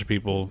with a bunch of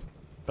people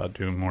about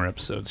doing more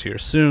episodes here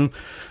soon.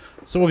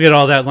 So we'll get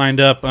all that lined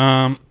up.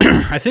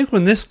 I think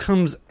when this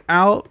comes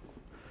out,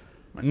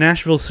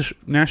 Nashville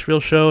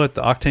show at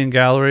the Octane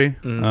Gallery,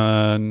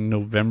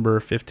 November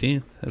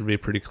 15th. It'll be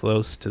pretty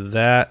close to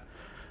that.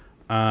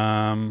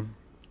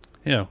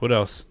 Yeah, what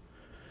else?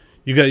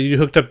 You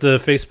hooked up the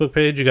Facebook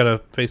page? You got a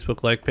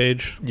Facebook like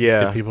page? Yeah.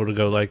 Let's get people to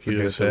go like you.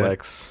 Producer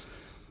Lex.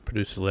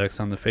 Producer Lex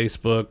on the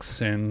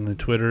Facebooks and the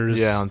Twitters.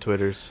 Yeah, on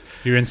Twitters.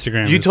 Your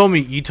Instagram. You told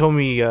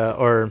me,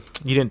 or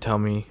you didn't tell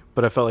me,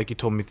 but I felt like you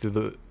told me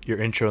through your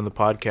intro in the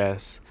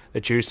podcast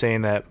that you're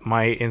saying that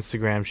my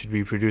Instagram should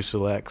be Producer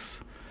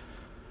Lex.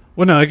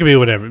 Well, no, it could be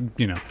whatever,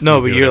 you know.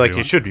 No, but you're like, you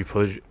it should be.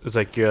 It's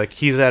like, you're like,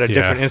 he's at a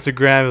different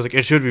Instagram. It's like,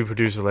 it should be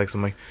Producer Lex.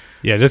 I'm like,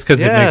 yeah, just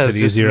because it makes it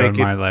just easier make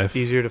in my life.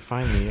 Easier to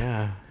find me,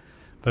 yeah.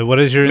 But what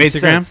is your Made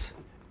Instagram? sense.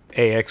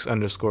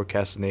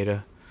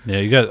 AX_Castaneda. Yeah,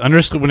 you got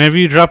underscore. Whenever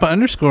you drop an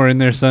underscore in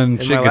there, son,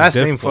 And shit my gets last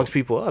name difficult. fucks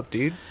people up,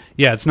 dude.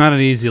 Yeah, it's not an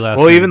easy last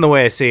Well, name. even the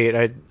way I say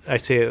it, I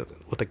say it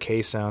with a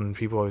K sound, and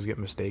people always get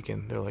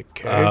mistaken. They're like,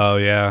 K? Oh,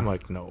 yeah. I'm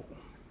like, no.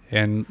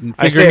 And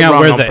I say figuring it out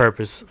wrong where on the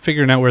purpose.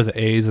 figuring out where the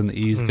A's and the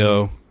E's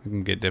go, it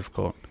can get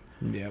difficult.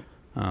 Yep.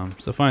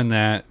 So find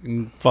that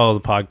and follow the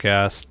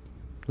podcast,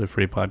 the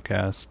free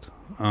podcast.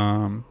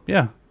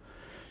 Yeah.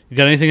 You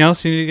got anything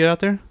else you need to get out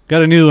there?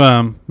 Got a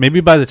new, maybe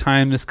by the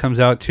time this comes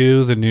out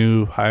too, the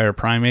new Higher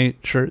Primate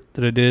shirt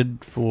that I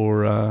did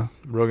for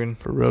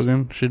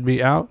Rogan should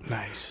be out.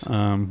 Nice.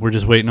 We're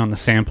just waiting on the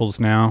samples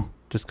now.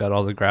 Just got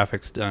all the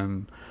graphics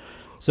done.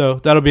 So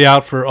that'll be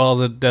out for all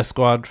the Death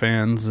Squad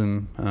fans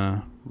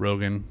and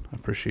Rogan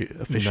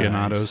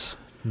aficionados.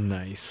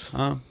 Nice.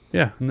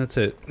 Yeah, and that's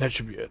it. That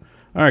should be it.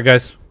 All right,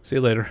 guys. See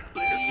you later.